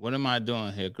 What am I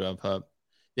doing here, Grubhub?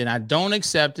 Then I don't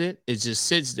accept it. It just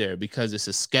sits there because it's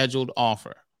a scheduled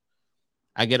offer.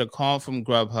 I get a call from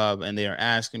Grubhub, and they are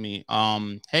asking me,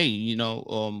 hey,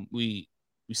 we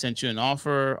sent you an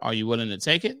offer. Are you willing to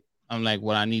take it? I'm like,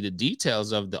 well, I need the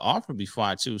details of the offer before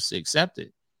I choose to accept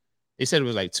it. They said it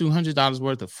was like $200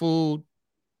 worth of food.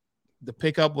 The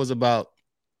pickup was about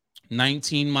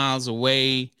 19 miles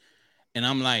away. And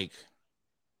I'm like,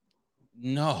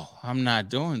 no, I'm not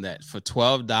doing that for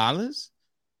 $12.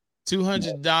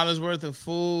 $200 worth of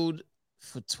food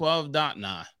for $12.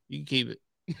 Nah, you can keep it.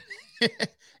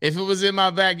 If it was in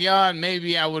my backyard,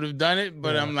 maybe I would have done it.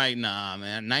 But I'm like, nah,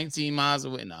 man, 19 miles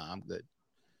away. Nah, I'm good.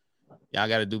 Y'all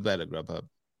got to do better, Grubhub.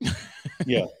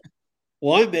 Yeah.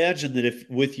 Well, I imagine that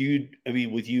with you,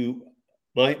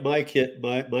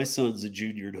 my son's a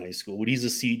junior in high school. When he's a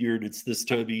senior and it's this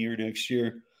time of year next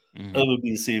year, I'm going to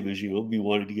be the same as you. I'll be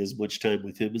wanting to get as much time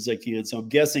with him as I can. So I'm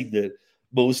guessing that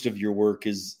most of your work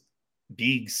is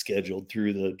being scheduled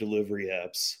through the delivery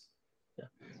apps.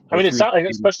 I mean, it's not like,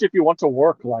 especially if you want to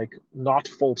work like not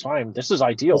full time, this is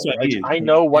ideal. Right? I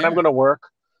know when I'm going to work.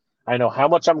 I know how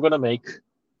much I'm going to make.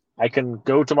 I can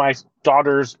go to my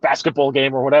daughter's basketball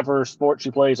game or whatever sport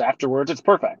she plays afterwards. It's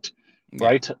perfect,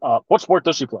 right? What sport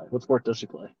does she play?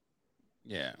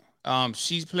 Yeah,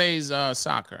 she plays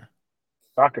soccer.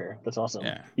 Soccer, that's awesome.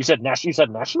 Yeah. You said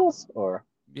nationals or?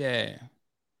 Yeah,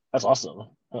 that's awesome.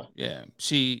 Huh. Yeah,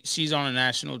 she's on a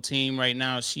national team right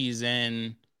now. She's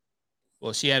in.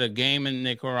 Well, she had a game in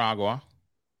Nicaragua,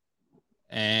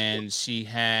 and she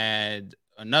had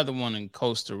another one in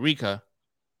Costa Rica.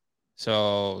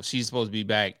 So she's supposed to be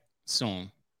back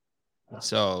soon.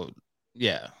 So,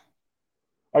 yeah.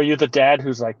 Are you the dad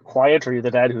who's like quiet, or are you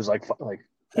the dad who's like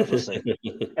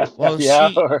well,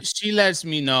 she lets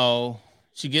me know.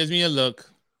 She gives me a look,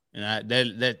 and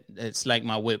that's like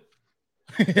my whip.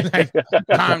 Like,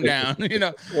 calm down,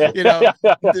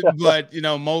 But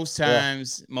most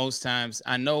times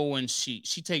I know when she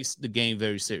takes the game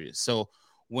very serious. So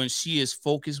when she is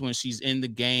focused, when she's in the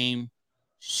game,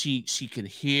 she can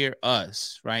hear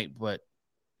us, right? But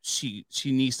she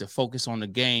needs to focus on the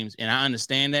games, and I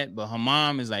understand that. But her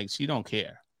mom is like, she don't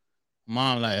care.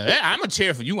 Mom like, hey, I'm a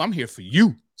cheer for you. I'm here for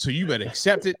you, so you better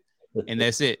accept it, and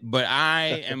that's it. But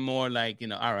I am more like,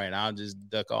 all right, I'll just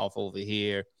duck off over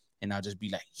here and I'll just be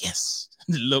like, yes,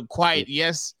 look quiet,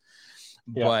 yes.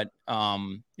 Yeah. But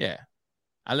yeah,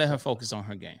 I let her focus on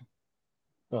her game.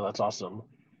 No, that's awesome.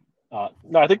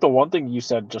 No, I think the one thing you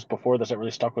said just before this that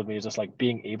really stuck with me is just like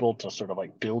being able to sort of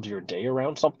like build your day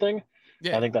around something. I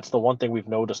Yeah, think that's the one thing we've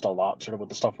noticed a lot, sort of with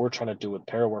the stuff we're trying to do with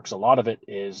Paraworks. A lot of it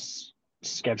is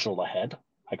schedule ahead.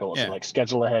 I go so yeah, like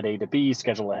schedule ahead A to B,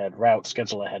 schedule ahead route,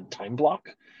 schedule ahead time block.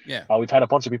 yeah, We've had a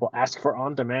bunch of people ask for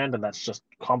on demand, and that's just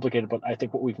complicated. But I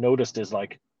think what we've noticed is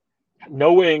like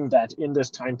knowing that in this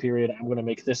time period I'm going to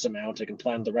make this amount, I can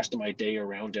plan the rest of my day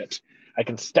around it. I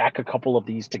can stack a couple of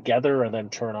these together and then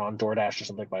turn on DoorDash or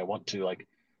something if I want to. Like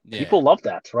yeah. people love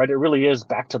that, right? It really is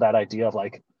back to that idea of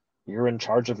like you're in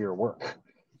charge of your work,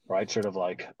 right? Sort of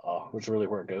like, which really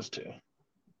where it goes to.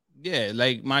 Yeah,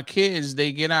 like my kids,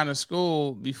 they get out of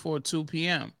school before 2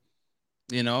 p.m.,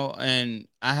 and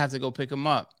I have to go pick them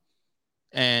up.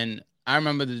 And I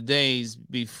remember the days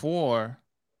before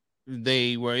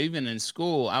they were even in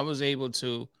school, I was able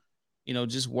to,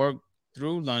 just work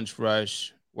through lunch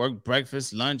rush, work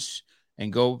breakfast, lunch,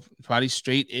 and go probably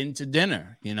straight into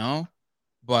dinner.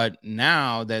 But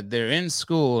now that they're in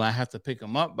school, I have to pick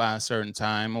them up by a certain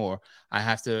time, or I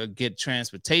have to get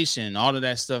transportation. All of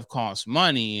that stuff costs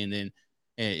money, and then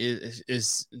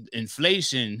it's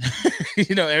inflation.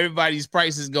 Everybody's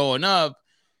prices going up.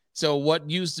 So what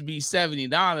used to be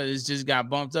 $70 just got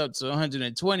bumped up to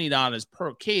 $120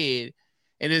 per kid.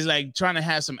 And it's like trying to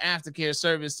have some aftercare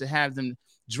service to have them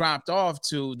dropped off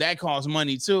to, that costs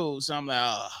money too. So I'm like,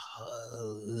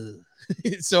 oh.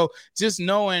 So just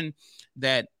knowing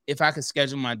that if I could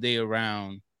schedule my day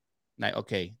around, like,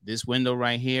 okay, this window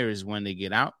right here is when they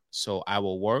get out. So I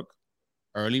will work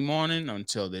early morning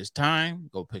until this time,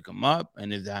 go pick them up.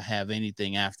 And if I have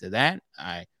anything after that,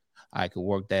 I could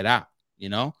work that out.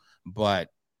 But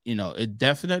it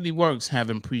definitely works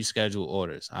having pre-scheduled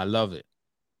orders. I love it.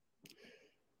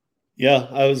 Yeah,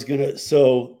 I was gonna.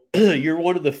 So you're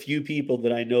one of the few people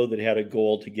that I know that had a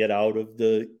goal to get out of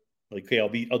the like. Okay,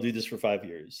 I'll do this for 5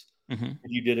 years. Mm-hmm. And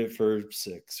you did it for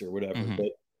 6 or whatever, Mm-hmm.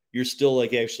 but you're still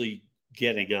like actually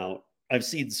getting out. I've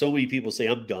seen so many people say,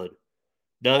 "I'm done."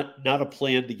 Not a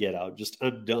plan to get out. Just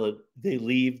I'm done. They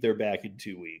leave. They're back in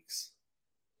 2 weeks.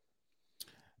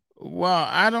 Well,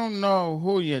 I don't know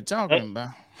who you're Not, talking about.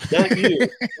 not you.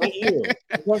 Not you.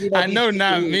 I'm talking I about these know people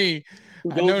not me.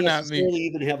 who I don't know not me. necessarily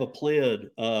even have a plan,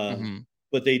 Mm-hmm.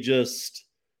 but they just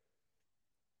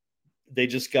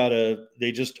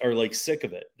are like sick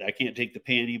of it. I can't take the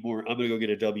pay anymore. I'm gonna go get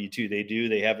a W-2. They do.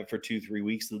 They have it for 2-3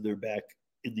 weeks, then they're back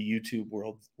in the YouTube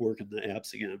world working the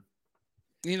apps again.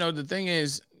 The thing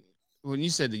is, when you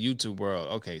said the YouTube world,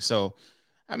 okay, so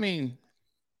I mean,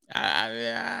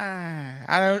 I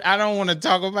don't want to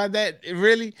talk about that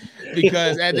really,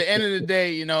 because at the end of the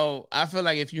day, I feel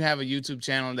like if you have a YouTube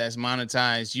channel that's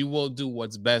monetized, you will do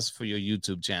what's best for your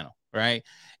YouTube channel, right?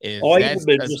 If Oh, I even that's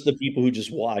meant just the people who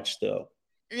just watch, though.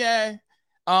 yeah,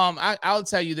 I'll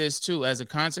tell you this too, as a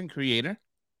content creator,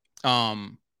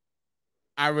 um,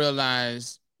 I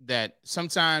realize that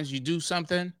sometimes you do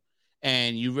something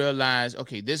and you realize,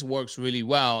 okay, this works really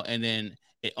well. And then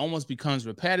it almost becomes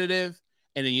repetitive.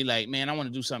 And then you're like, man, I want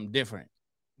to do something different.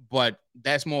 But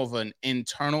that's more of an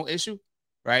internal issue,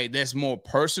 right? That's more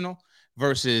personal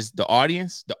versus the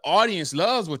audience. The audience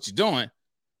loves what you're doing,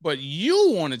 but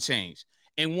you want to change.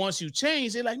 And once you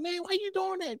change, they're like, man, why you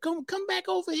doing that? Come back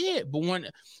over here. But when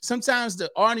sometimes the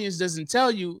audience doesn't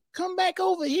tell you, come back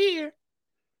over here,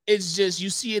 it's just you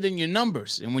see it in your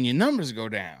numbers. And when your numbers go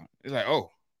down, it's like,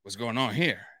 oh, what's going on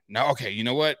here? Now, okay, you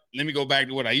know what? Let me go back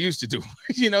to what I used to do.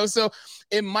 So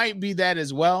it might be that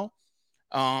as well.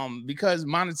 Because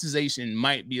monetization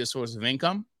might be a source of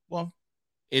income. Well,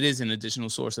 it is an additional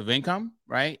source of income,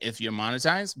 right? If you're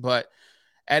monetized. But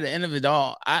at the end of it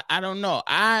all, I don't know.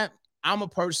 I'm a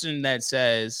person that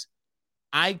says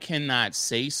I cannot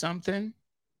say something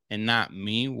and not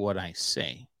mean what I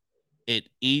say. It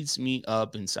eats me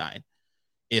up inside.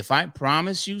 If I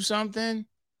promise you something,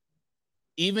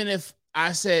 even if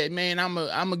I said, man, I'm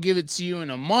gonna give it to you in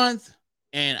a month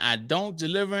and I don't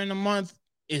deliver in a month,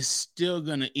 it's still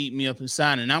gonna eat me up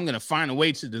inside, and I'm gonna find a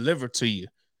way to deliver to you.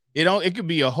 It could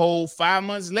be a whole 5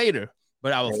 months later,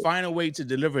 but I will find a way to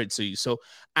deliver it to you. So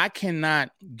I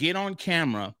cannot get on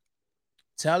camera,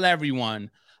 tell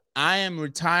everyone I am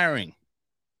retiring,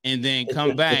 and then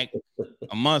come back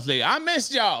a month later. I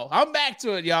missed y'all. I'm back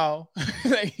to it, y'all.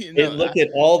 And look at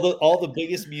all the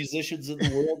biggest musicians in the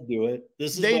world do it.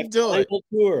 This is my final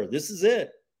tour. This is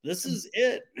it. This is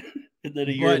it. And then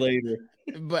a year later.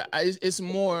 But it's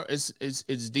more.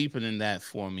 It's deeper than that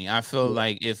for me. I feel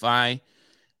like if I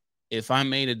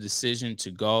made a decision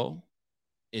to go,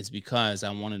 it's because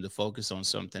I wanted to focus on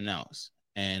something else.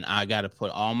 And I got to put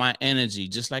all my energy,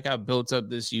 just like I built up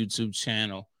this YouTube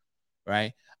channel,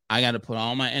 right? I got to put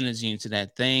all my energy into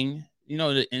that thing. You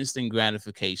know, the instant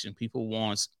gratification. People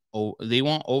they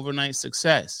want overnight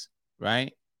success,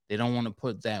 right? They don't want to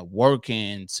put that work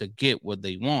in to get what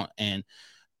they want. And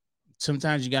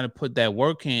sometimes you got to put that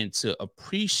work in to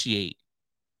appreciate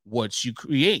what you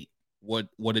create, what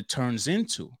it turns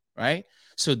into, right?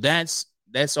 So that's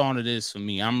all it is for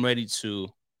me. I'm ready to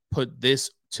put this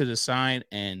to the side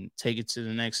and take it to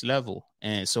the next level,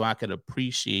 and so I could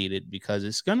appreciate it, because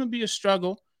it's gonna be a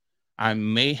struggle. I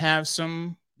may have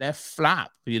some that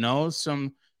flop,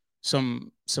 some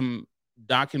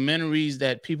documentaries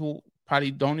that people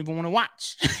probably don't even want to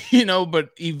watch,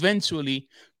 but eventually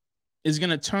it's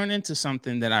gonna turn into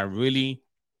something that I really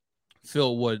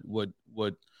feel would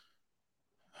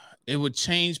it would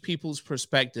change people's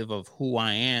perspective of who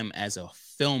I am as a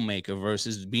filmmaker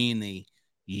versus being a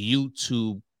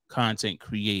YouTube content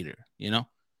creator, and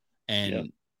Yeah.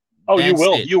 Oh, that's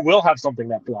it. you will have something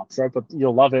that flops, right? But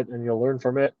you'll love it and you'll learn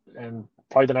from it, and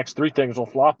probably the next three things will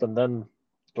flop, and then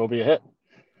it'll be a hit.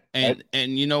 And Right?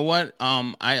 and you know what?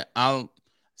 I'll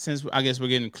since I guess we're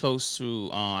getting close to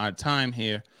our time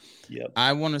here, Yep.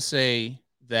 I want to say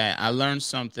that I learned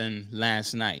something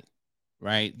last night,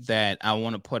 right? That I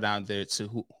want to put out there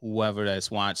to whoever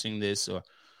that's watching this, or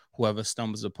whoever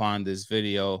stumbles upon this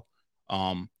video.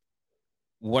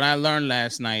 What I learned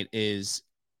last night is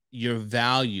your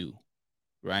value,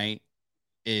 right?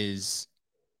 Is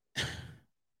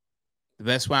the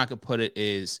best way I could put it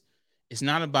is it's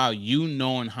not about you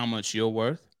knowing how much you're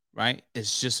worth, right?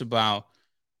 It's just about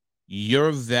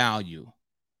your value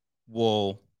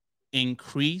will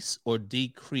increase or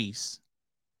decrease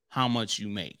how much you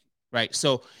make, right?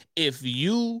 So if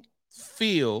you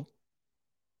feel,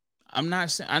 I'm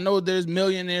not saying, I know there's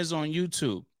millionaires on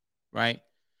YouTube, right?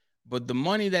 But the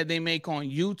money that they make on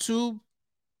YouTube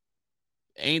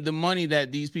ain't the money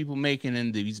that these people making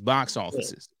in these box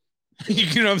offices.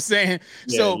 You know what I'm saying?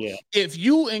 Yeah, So yeah. if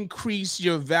you increase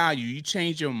your value, you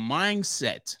change your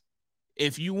mindset.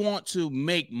 If you want to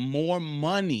make more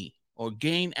money or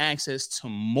gain access to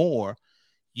more,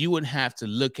 you would have to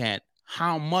look at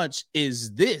how much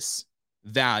is this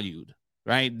valued,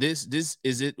 right? This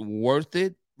is it worth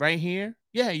it right here?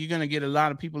 Yeah, you're gonna get a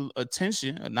lot of people's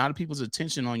attention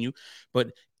on you.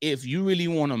 But if you really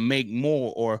want to make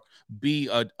more or be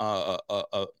a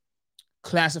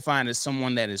classified as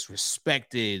someone that is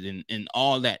respected and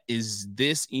all that, is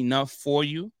this enough for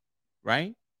you,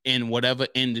 right? In whatever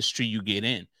industry you get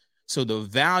in. So the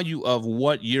value of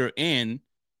what you're in,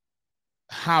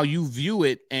 how you view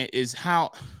it, is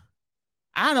how,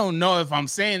 I don't know if I'm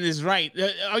saying this right.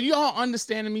 Are you all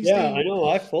understanding me, Yeah, Steve? I know.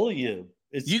 I fully am.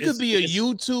 You could be a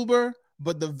YouTuber,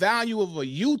 but the value of a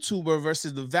YouTuber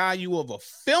versus the value of a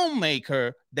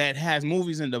filmmaker that has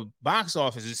movies in the box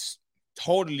office is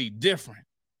totally different.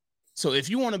 So if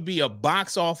you want to be a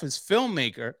box office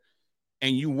filmmaker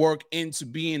and you work into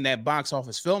being that box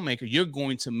office filmmaker, you're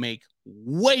going to make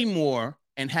way more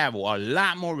and have a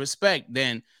lot more respect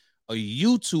than a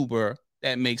YouTuber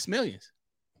that makes millions.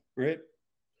 right.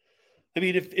 I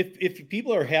mean, if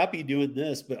people are happy doing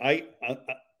this, but I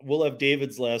we'll have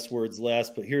David's last words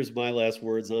last, but here's my last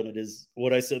words on it is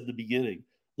what I said in the beginning.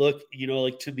 Look,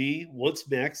 like to me, once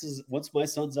my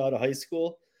son's out of high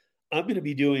school, I'm going to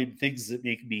be doing things that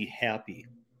make me happy.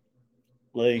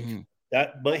 Like Mm-hmm.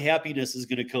 that, my happiness is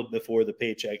going to come before the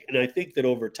paycheck, and I think that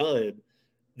over time,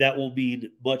 that will mean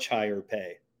much higher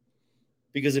pay.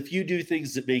 Because if you do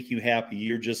things that make you happy,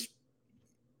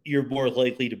 you're more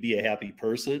likely to be a happy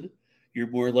person. You're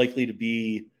more likely to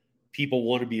be people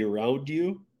want to be around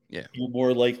you. Yeah. You're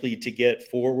more likely to get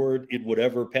forward in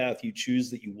whatever path you choose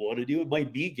that you want to do. It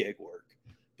might be gig work,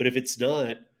 but if it's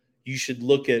not, you should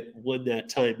look at when that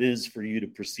time is for you to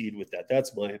proceed with that.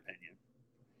 That's my opinion.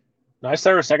 I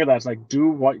start second that. It's like do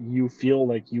what you feel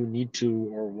like you need to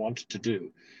or want to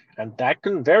do. And that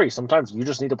can vary. Sometimes you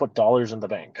just need to put dollars in the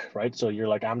bank, right? So you're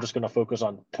like, I'm just going to focus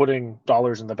on putting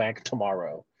dollars in the bank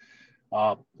tomorrow.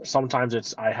 Sometimes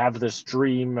it's I have this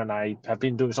dream and I have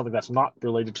been doing something that's not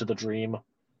related to the dream,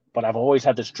 but I've always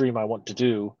had this dream I want to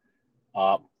do.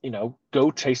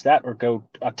 Go chase that or go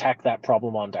attack that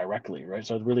problem on directly, right?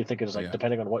 So I really think it is like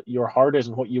depending on what your heart is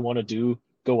and what you want to do,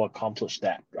 go accomplish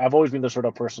that. I've always been the sort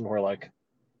of person where like,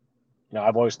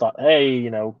 I've always thought, hey,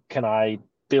 can I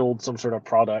build some sort of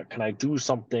product? Can I do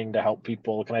something to help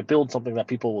people? Can I build something that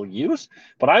people will use?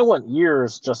 But I went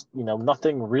years just,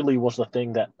 nothing really was the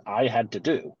thing that I had to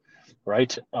do,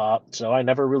 right? So I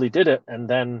never really did it. And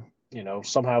then,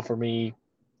 somehow for me,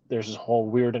 there's this whole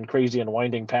weird and crazy and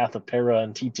winding path of para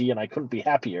and TT, and I couldn't be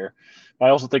happier. I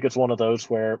also think it's one of those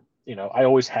where, I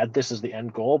always had this as the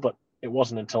end goal, but it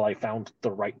wasn't until I found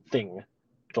the right thing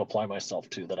to apply myself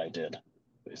to that I did,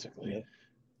 basically. Yeah.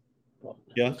 Well,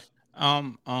 Yeah.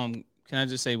 Can I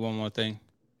just say one more thing?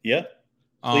 Yeah.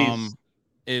 Please.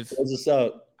 If close us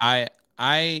out.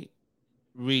 I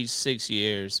reached 6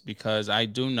 years because I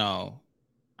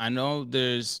know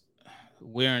there's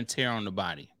wear and tear on the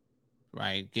body,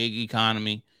 right? Gig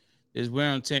economy. There's wear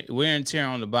and tear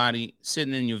on the body,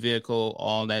 sitting in your vehicle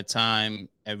all that time,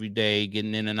 every day,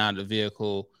 getting in and out of the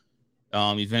vehicle.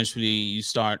 Eventually you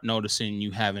start noticing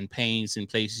you having pains in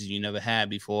places you never had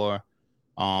before.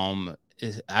 I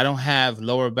don't have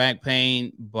lower back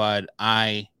pain, but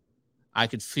I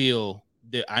could feel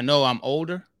that. I know I'm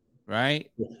older,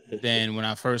 right, than when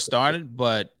I first started,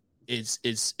 but it's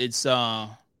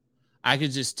I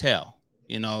could just tell,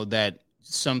 that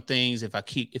some things, if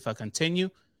I continue,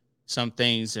 some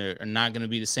things are not going to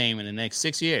be the same in the next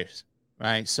 6 years,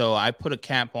 right? So I put a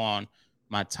cap on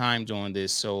my time doing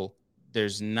this, so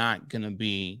there's not going to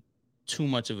be too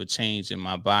much of a change in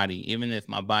my body. Even if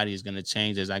my body is going to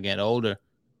change as I get older,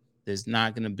 there's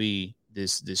not going to be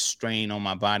this strain on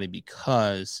my body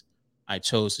because I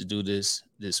chose to do this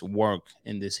work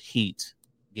in this heat,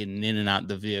 getting in and out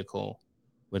the vehicle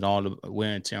with all the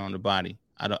wear and tear on the body.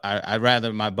 I'd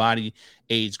rather my body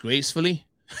age gracefully,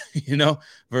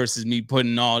 versus me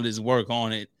putting all this work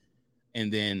on it,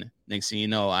 and then next thing you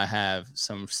know, I have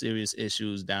some serious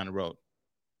issues down the road.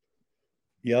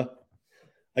 Yeah.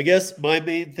 I guess my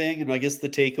main thing, and I guess the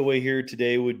takeaway here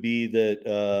today would be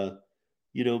that,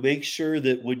 make sure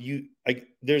that when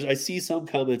I see some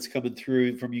comments coming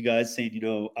through from you guys saying,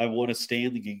 I want to stay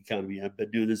in the gig economy. I've been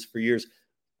doing this for years.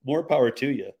 More power to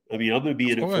you. I mean, I'm going to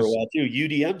be in it for a while too.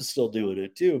 UDM's still doing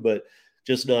it too, but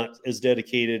just not as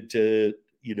dedicated to,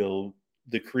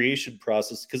 the creation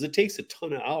process, because it takes a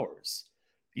ton of hours.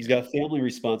 He's got family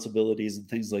responsibilities and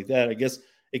things like that. I guess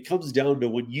it comes down to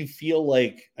when you feel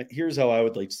like, here's how I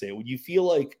would like to say it. When you feel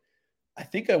like, I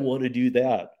think I want to do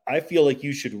that, I feel like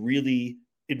you should really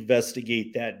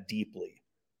investigate that deeply.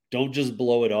 Don't just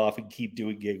blow it off and keep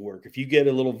doing gig work. If you get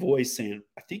a little voice saying,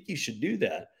 I think you should do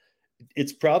that,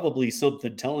 it's probably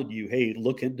something telling you, hey,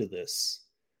 look into this.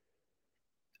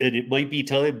 And it might be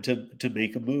time to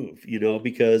make a move,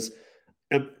 because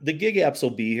the gig apps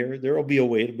will be here. There will be a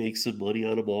way to make some money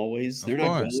on them always. They're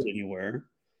not going anywhere.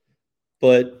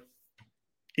 But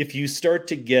if you start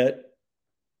to get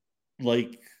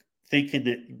like thinking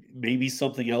that maybe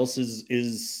something else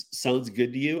is sounds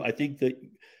good to you, I think that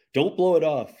don't blow it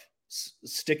off.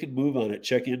 Stick and move on it.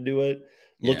 Check into it.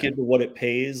 Look into what it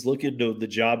pays. Look into the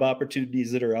job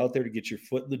opportunities that are out there to get your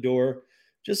foot in the door.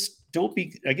 Just don't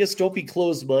be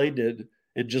closed-minded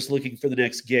and just looking for the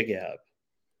next gig app.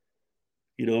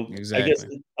 Exactly. I guess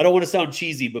I don't want to sound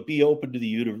cheesy, but be open to the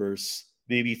universe,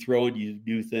 maybe throwing you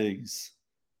new things.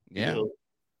 Yeah.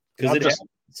 Because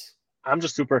I'm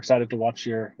just super excited to watch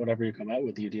whatever you come out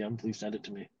with, UDM. Please send it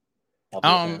to me.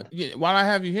 While I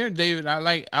have you here, David,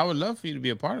 I would love for you to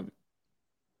be a part of it.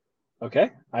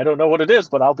 Okay. I don't know what it is,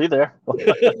 but I'll be there.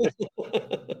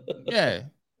 Yeah.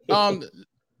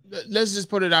 Let's just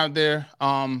put it out there.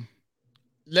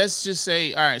 Let's just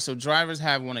say, all right, so drivers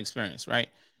have one experience, right?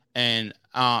 And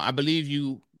I believe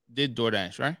you did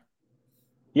DoorDash, right?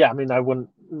 Yeah, I mean, I wouldn't,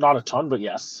 not a ton, but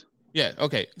yes. Yeah,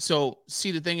 okay. So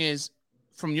see, the thing is,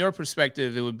 from your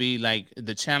perspective, it would be like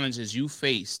the challenges you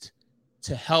faced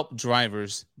to help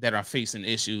drivers that are facing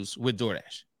issues with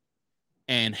DoorDash,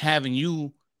 and having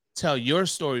you tell your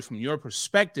story from your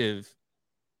perspective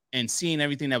and seeing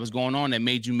everything that was going on that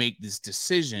made you make this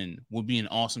decision would be an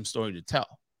awesome story to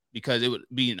tell, because it would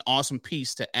be an awesome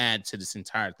piece to add to this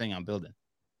entire thing I'm building.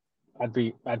 I'd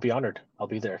be honored. I'll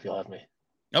be there if you'll have me.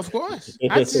 Of course.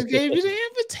 I just gave you the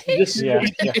invitation. I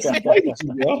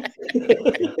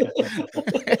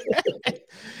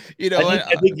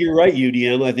think you're right,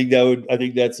 UDM. I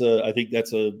think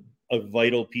that's a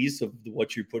vital piece of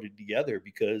what you're putting together,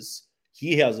 because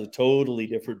he has a totally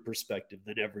different perspective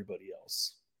than everybody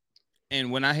else. And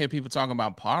when I hear people talking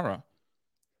about para,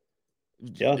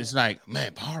 it's like,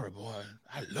 man, para, boy,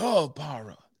 I love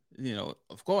para.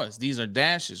 Of course, these are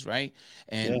dashes, right?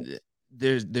 And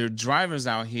there are drivers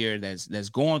out here that's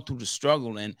going through the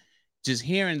struggle, and just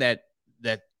hearing that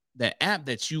app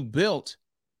that you built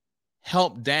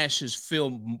helped dashes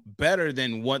feel better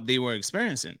than what they were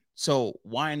experiencing. So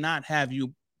why not have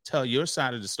you tell your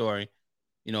side of the story?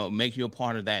 Make you a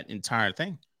part of that entire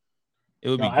thing. It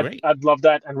would be great. I'd love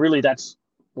that. And really, that's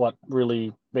what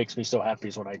really makes me so happy,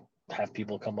 is when I have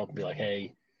people come up and be like,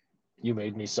 hey, you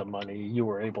made me some money. You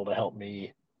were able to help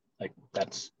me. Like,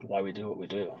 that's why we do what we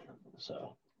do.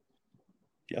 So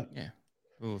Yeah.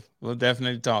 We'll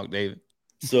definitely talk, David.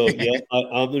 So yeah,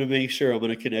 I'm going to make sure I'm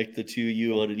going to connect the two of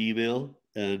you on an email,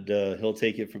 and he'll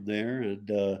take it from there. And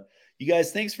you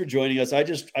guys, thanks for joining us.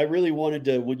 I really wanted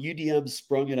to, when UDM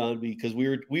sprung it on me, because we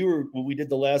were when we did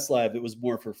the last live, it was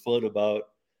more for fun about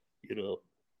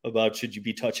should you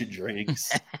be touching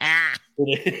drinks,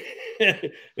 and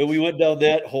we went down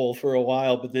that hole for a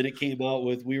while. But then it came out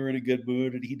with we were in a good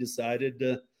mood, and he decided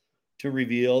to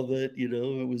reveal that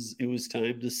it was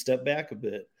time to step back a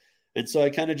bit. And so I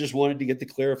kind of just wanted to get the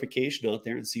clarification out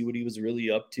there and see what he was really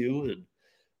up to.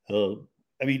 And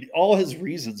I mean, all his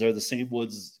reasons are the same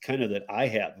ones kind of that I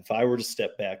have. If I were to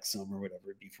step back some or whatever,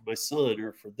 it'd be for my son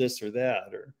or for this or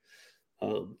that. Or,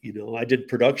 I did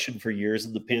production for years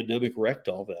and the pandemic wrecked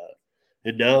all that.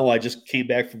 And now I just came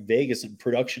back from Vegas and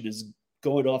production is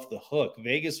going off the hook.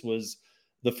 Vegas was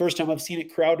the first time I've seen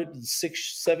it crowded in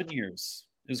 6-7 years.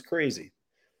 It was crazy.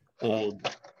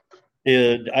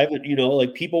 And I haven't,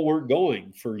 like people weren't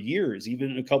going for years,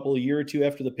 even a year or two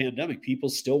after the pandemic, people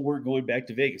still weren't going back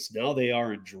to Vegas. Now they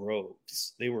are in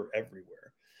droves. They were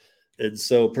everywhere. And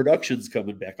so production's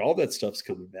coming back. All that stuff's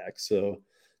coming back. So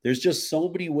there's just so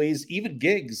many ways, even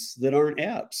gigs that aren't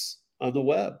apps on the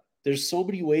web. There's so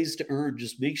many ways to earn.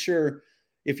 Just make sure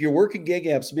if you're working gig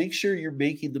apps, make sure you're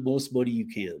making the most money you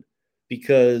can,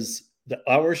 because the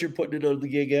hours you're putting in on the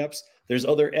gig apps, there's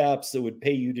other apps that would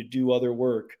pay you to do other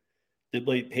work that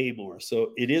might pay more.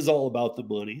 So it is all about the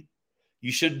money.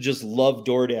 You shouldn't just love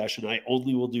DoorDash and I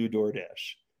only will do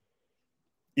DoorDash.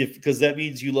 Because that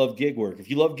means you love gig work. If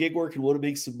you love gig work and want to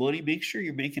make some money, make sure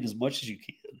you're making as much as you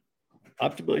can.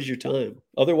 Optimize your time.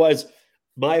 Otherwise,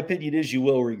 my opinion is you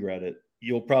will regret it.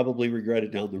 You'll probably regret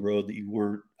it down the road that you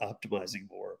weren't optimizing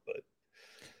more, but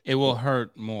it will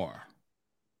hurt more.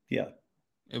 Yeah.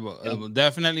 It will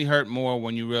definitely hurt more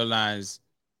when you realize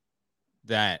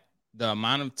that the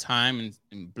amount of time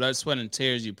and blood, sweat, and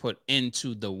tears you put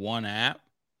into the one app,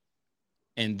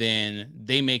 and then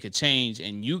they make a change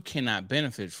and you cannot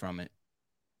benefit from it.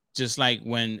 Just like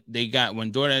when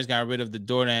DoorDash got rid of the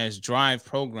DoorDash Drive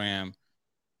program,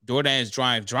 DoorDash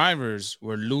Drive drivers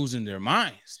were losing their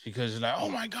minds because they're like, oh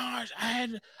my gosh,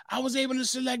 I was able to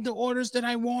select the orders that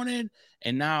I wanted.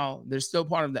 And now they're still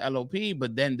part of the LOP,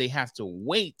 but then they have to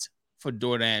wait for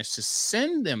DoorDash to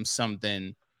send them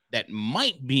something that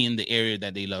might be in the area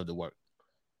that they love to work,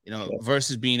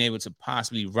 versus being able to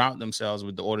possibly route themselves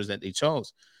with the orders that they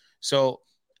chose. So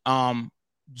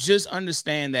just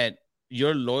understand that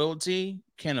your loyalty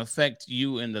can affect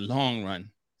you in the long run.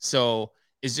 So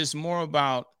it's just more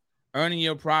about earning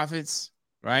your profits,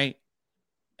 right?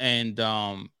 And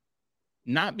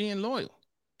not being loyal,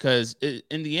 because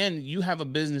in the end, you have a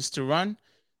business to run.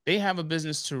 They have a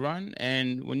business to run.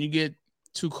 And when you get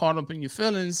too caught up in your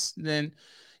feelings, then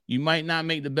you might not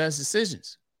make the best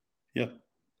decisions. Yeah.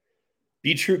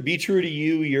 Be true to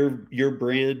you, your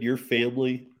brand, your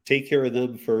family. Take care of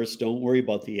them first. Don't worry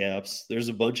about the apps. There's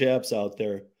a bunch of apps out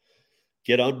there.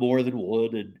 Get on more than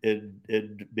one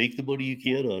and make the money you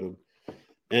can on them.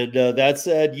 And that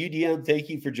said, UDM, thank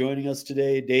you for joining us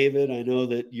today. David, I know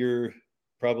that you're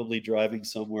probably driving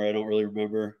somewhere. I don't really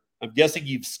remember. I'm guessing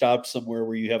you've stopped somewhere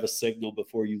where you have a signal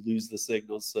before you lose the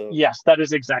signal. So yes, that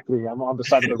is exactly. I'm on the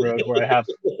side of the road where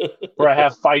I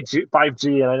have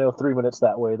 5G, and I know 3 minutes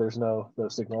that way there's no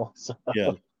signal. So.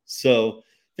 Yeah. So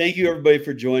thank you everybody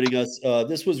for joining us.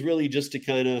 This was really just to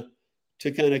kind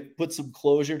of put some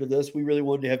closure to this. We really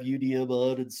wanted to have UDM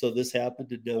on, and so this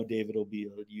happened, and now David will be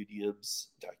on UDM's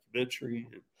documentary.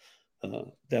 And,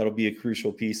 that'll be a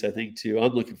crucial piece, I think, too.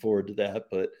 I'm looking forward to that.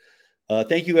 But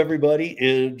thank you, everybody,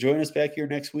 and join us back here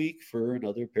next week for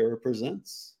another Para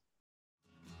Presents.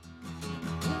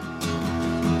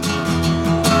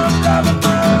 Driving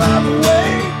my life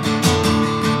away.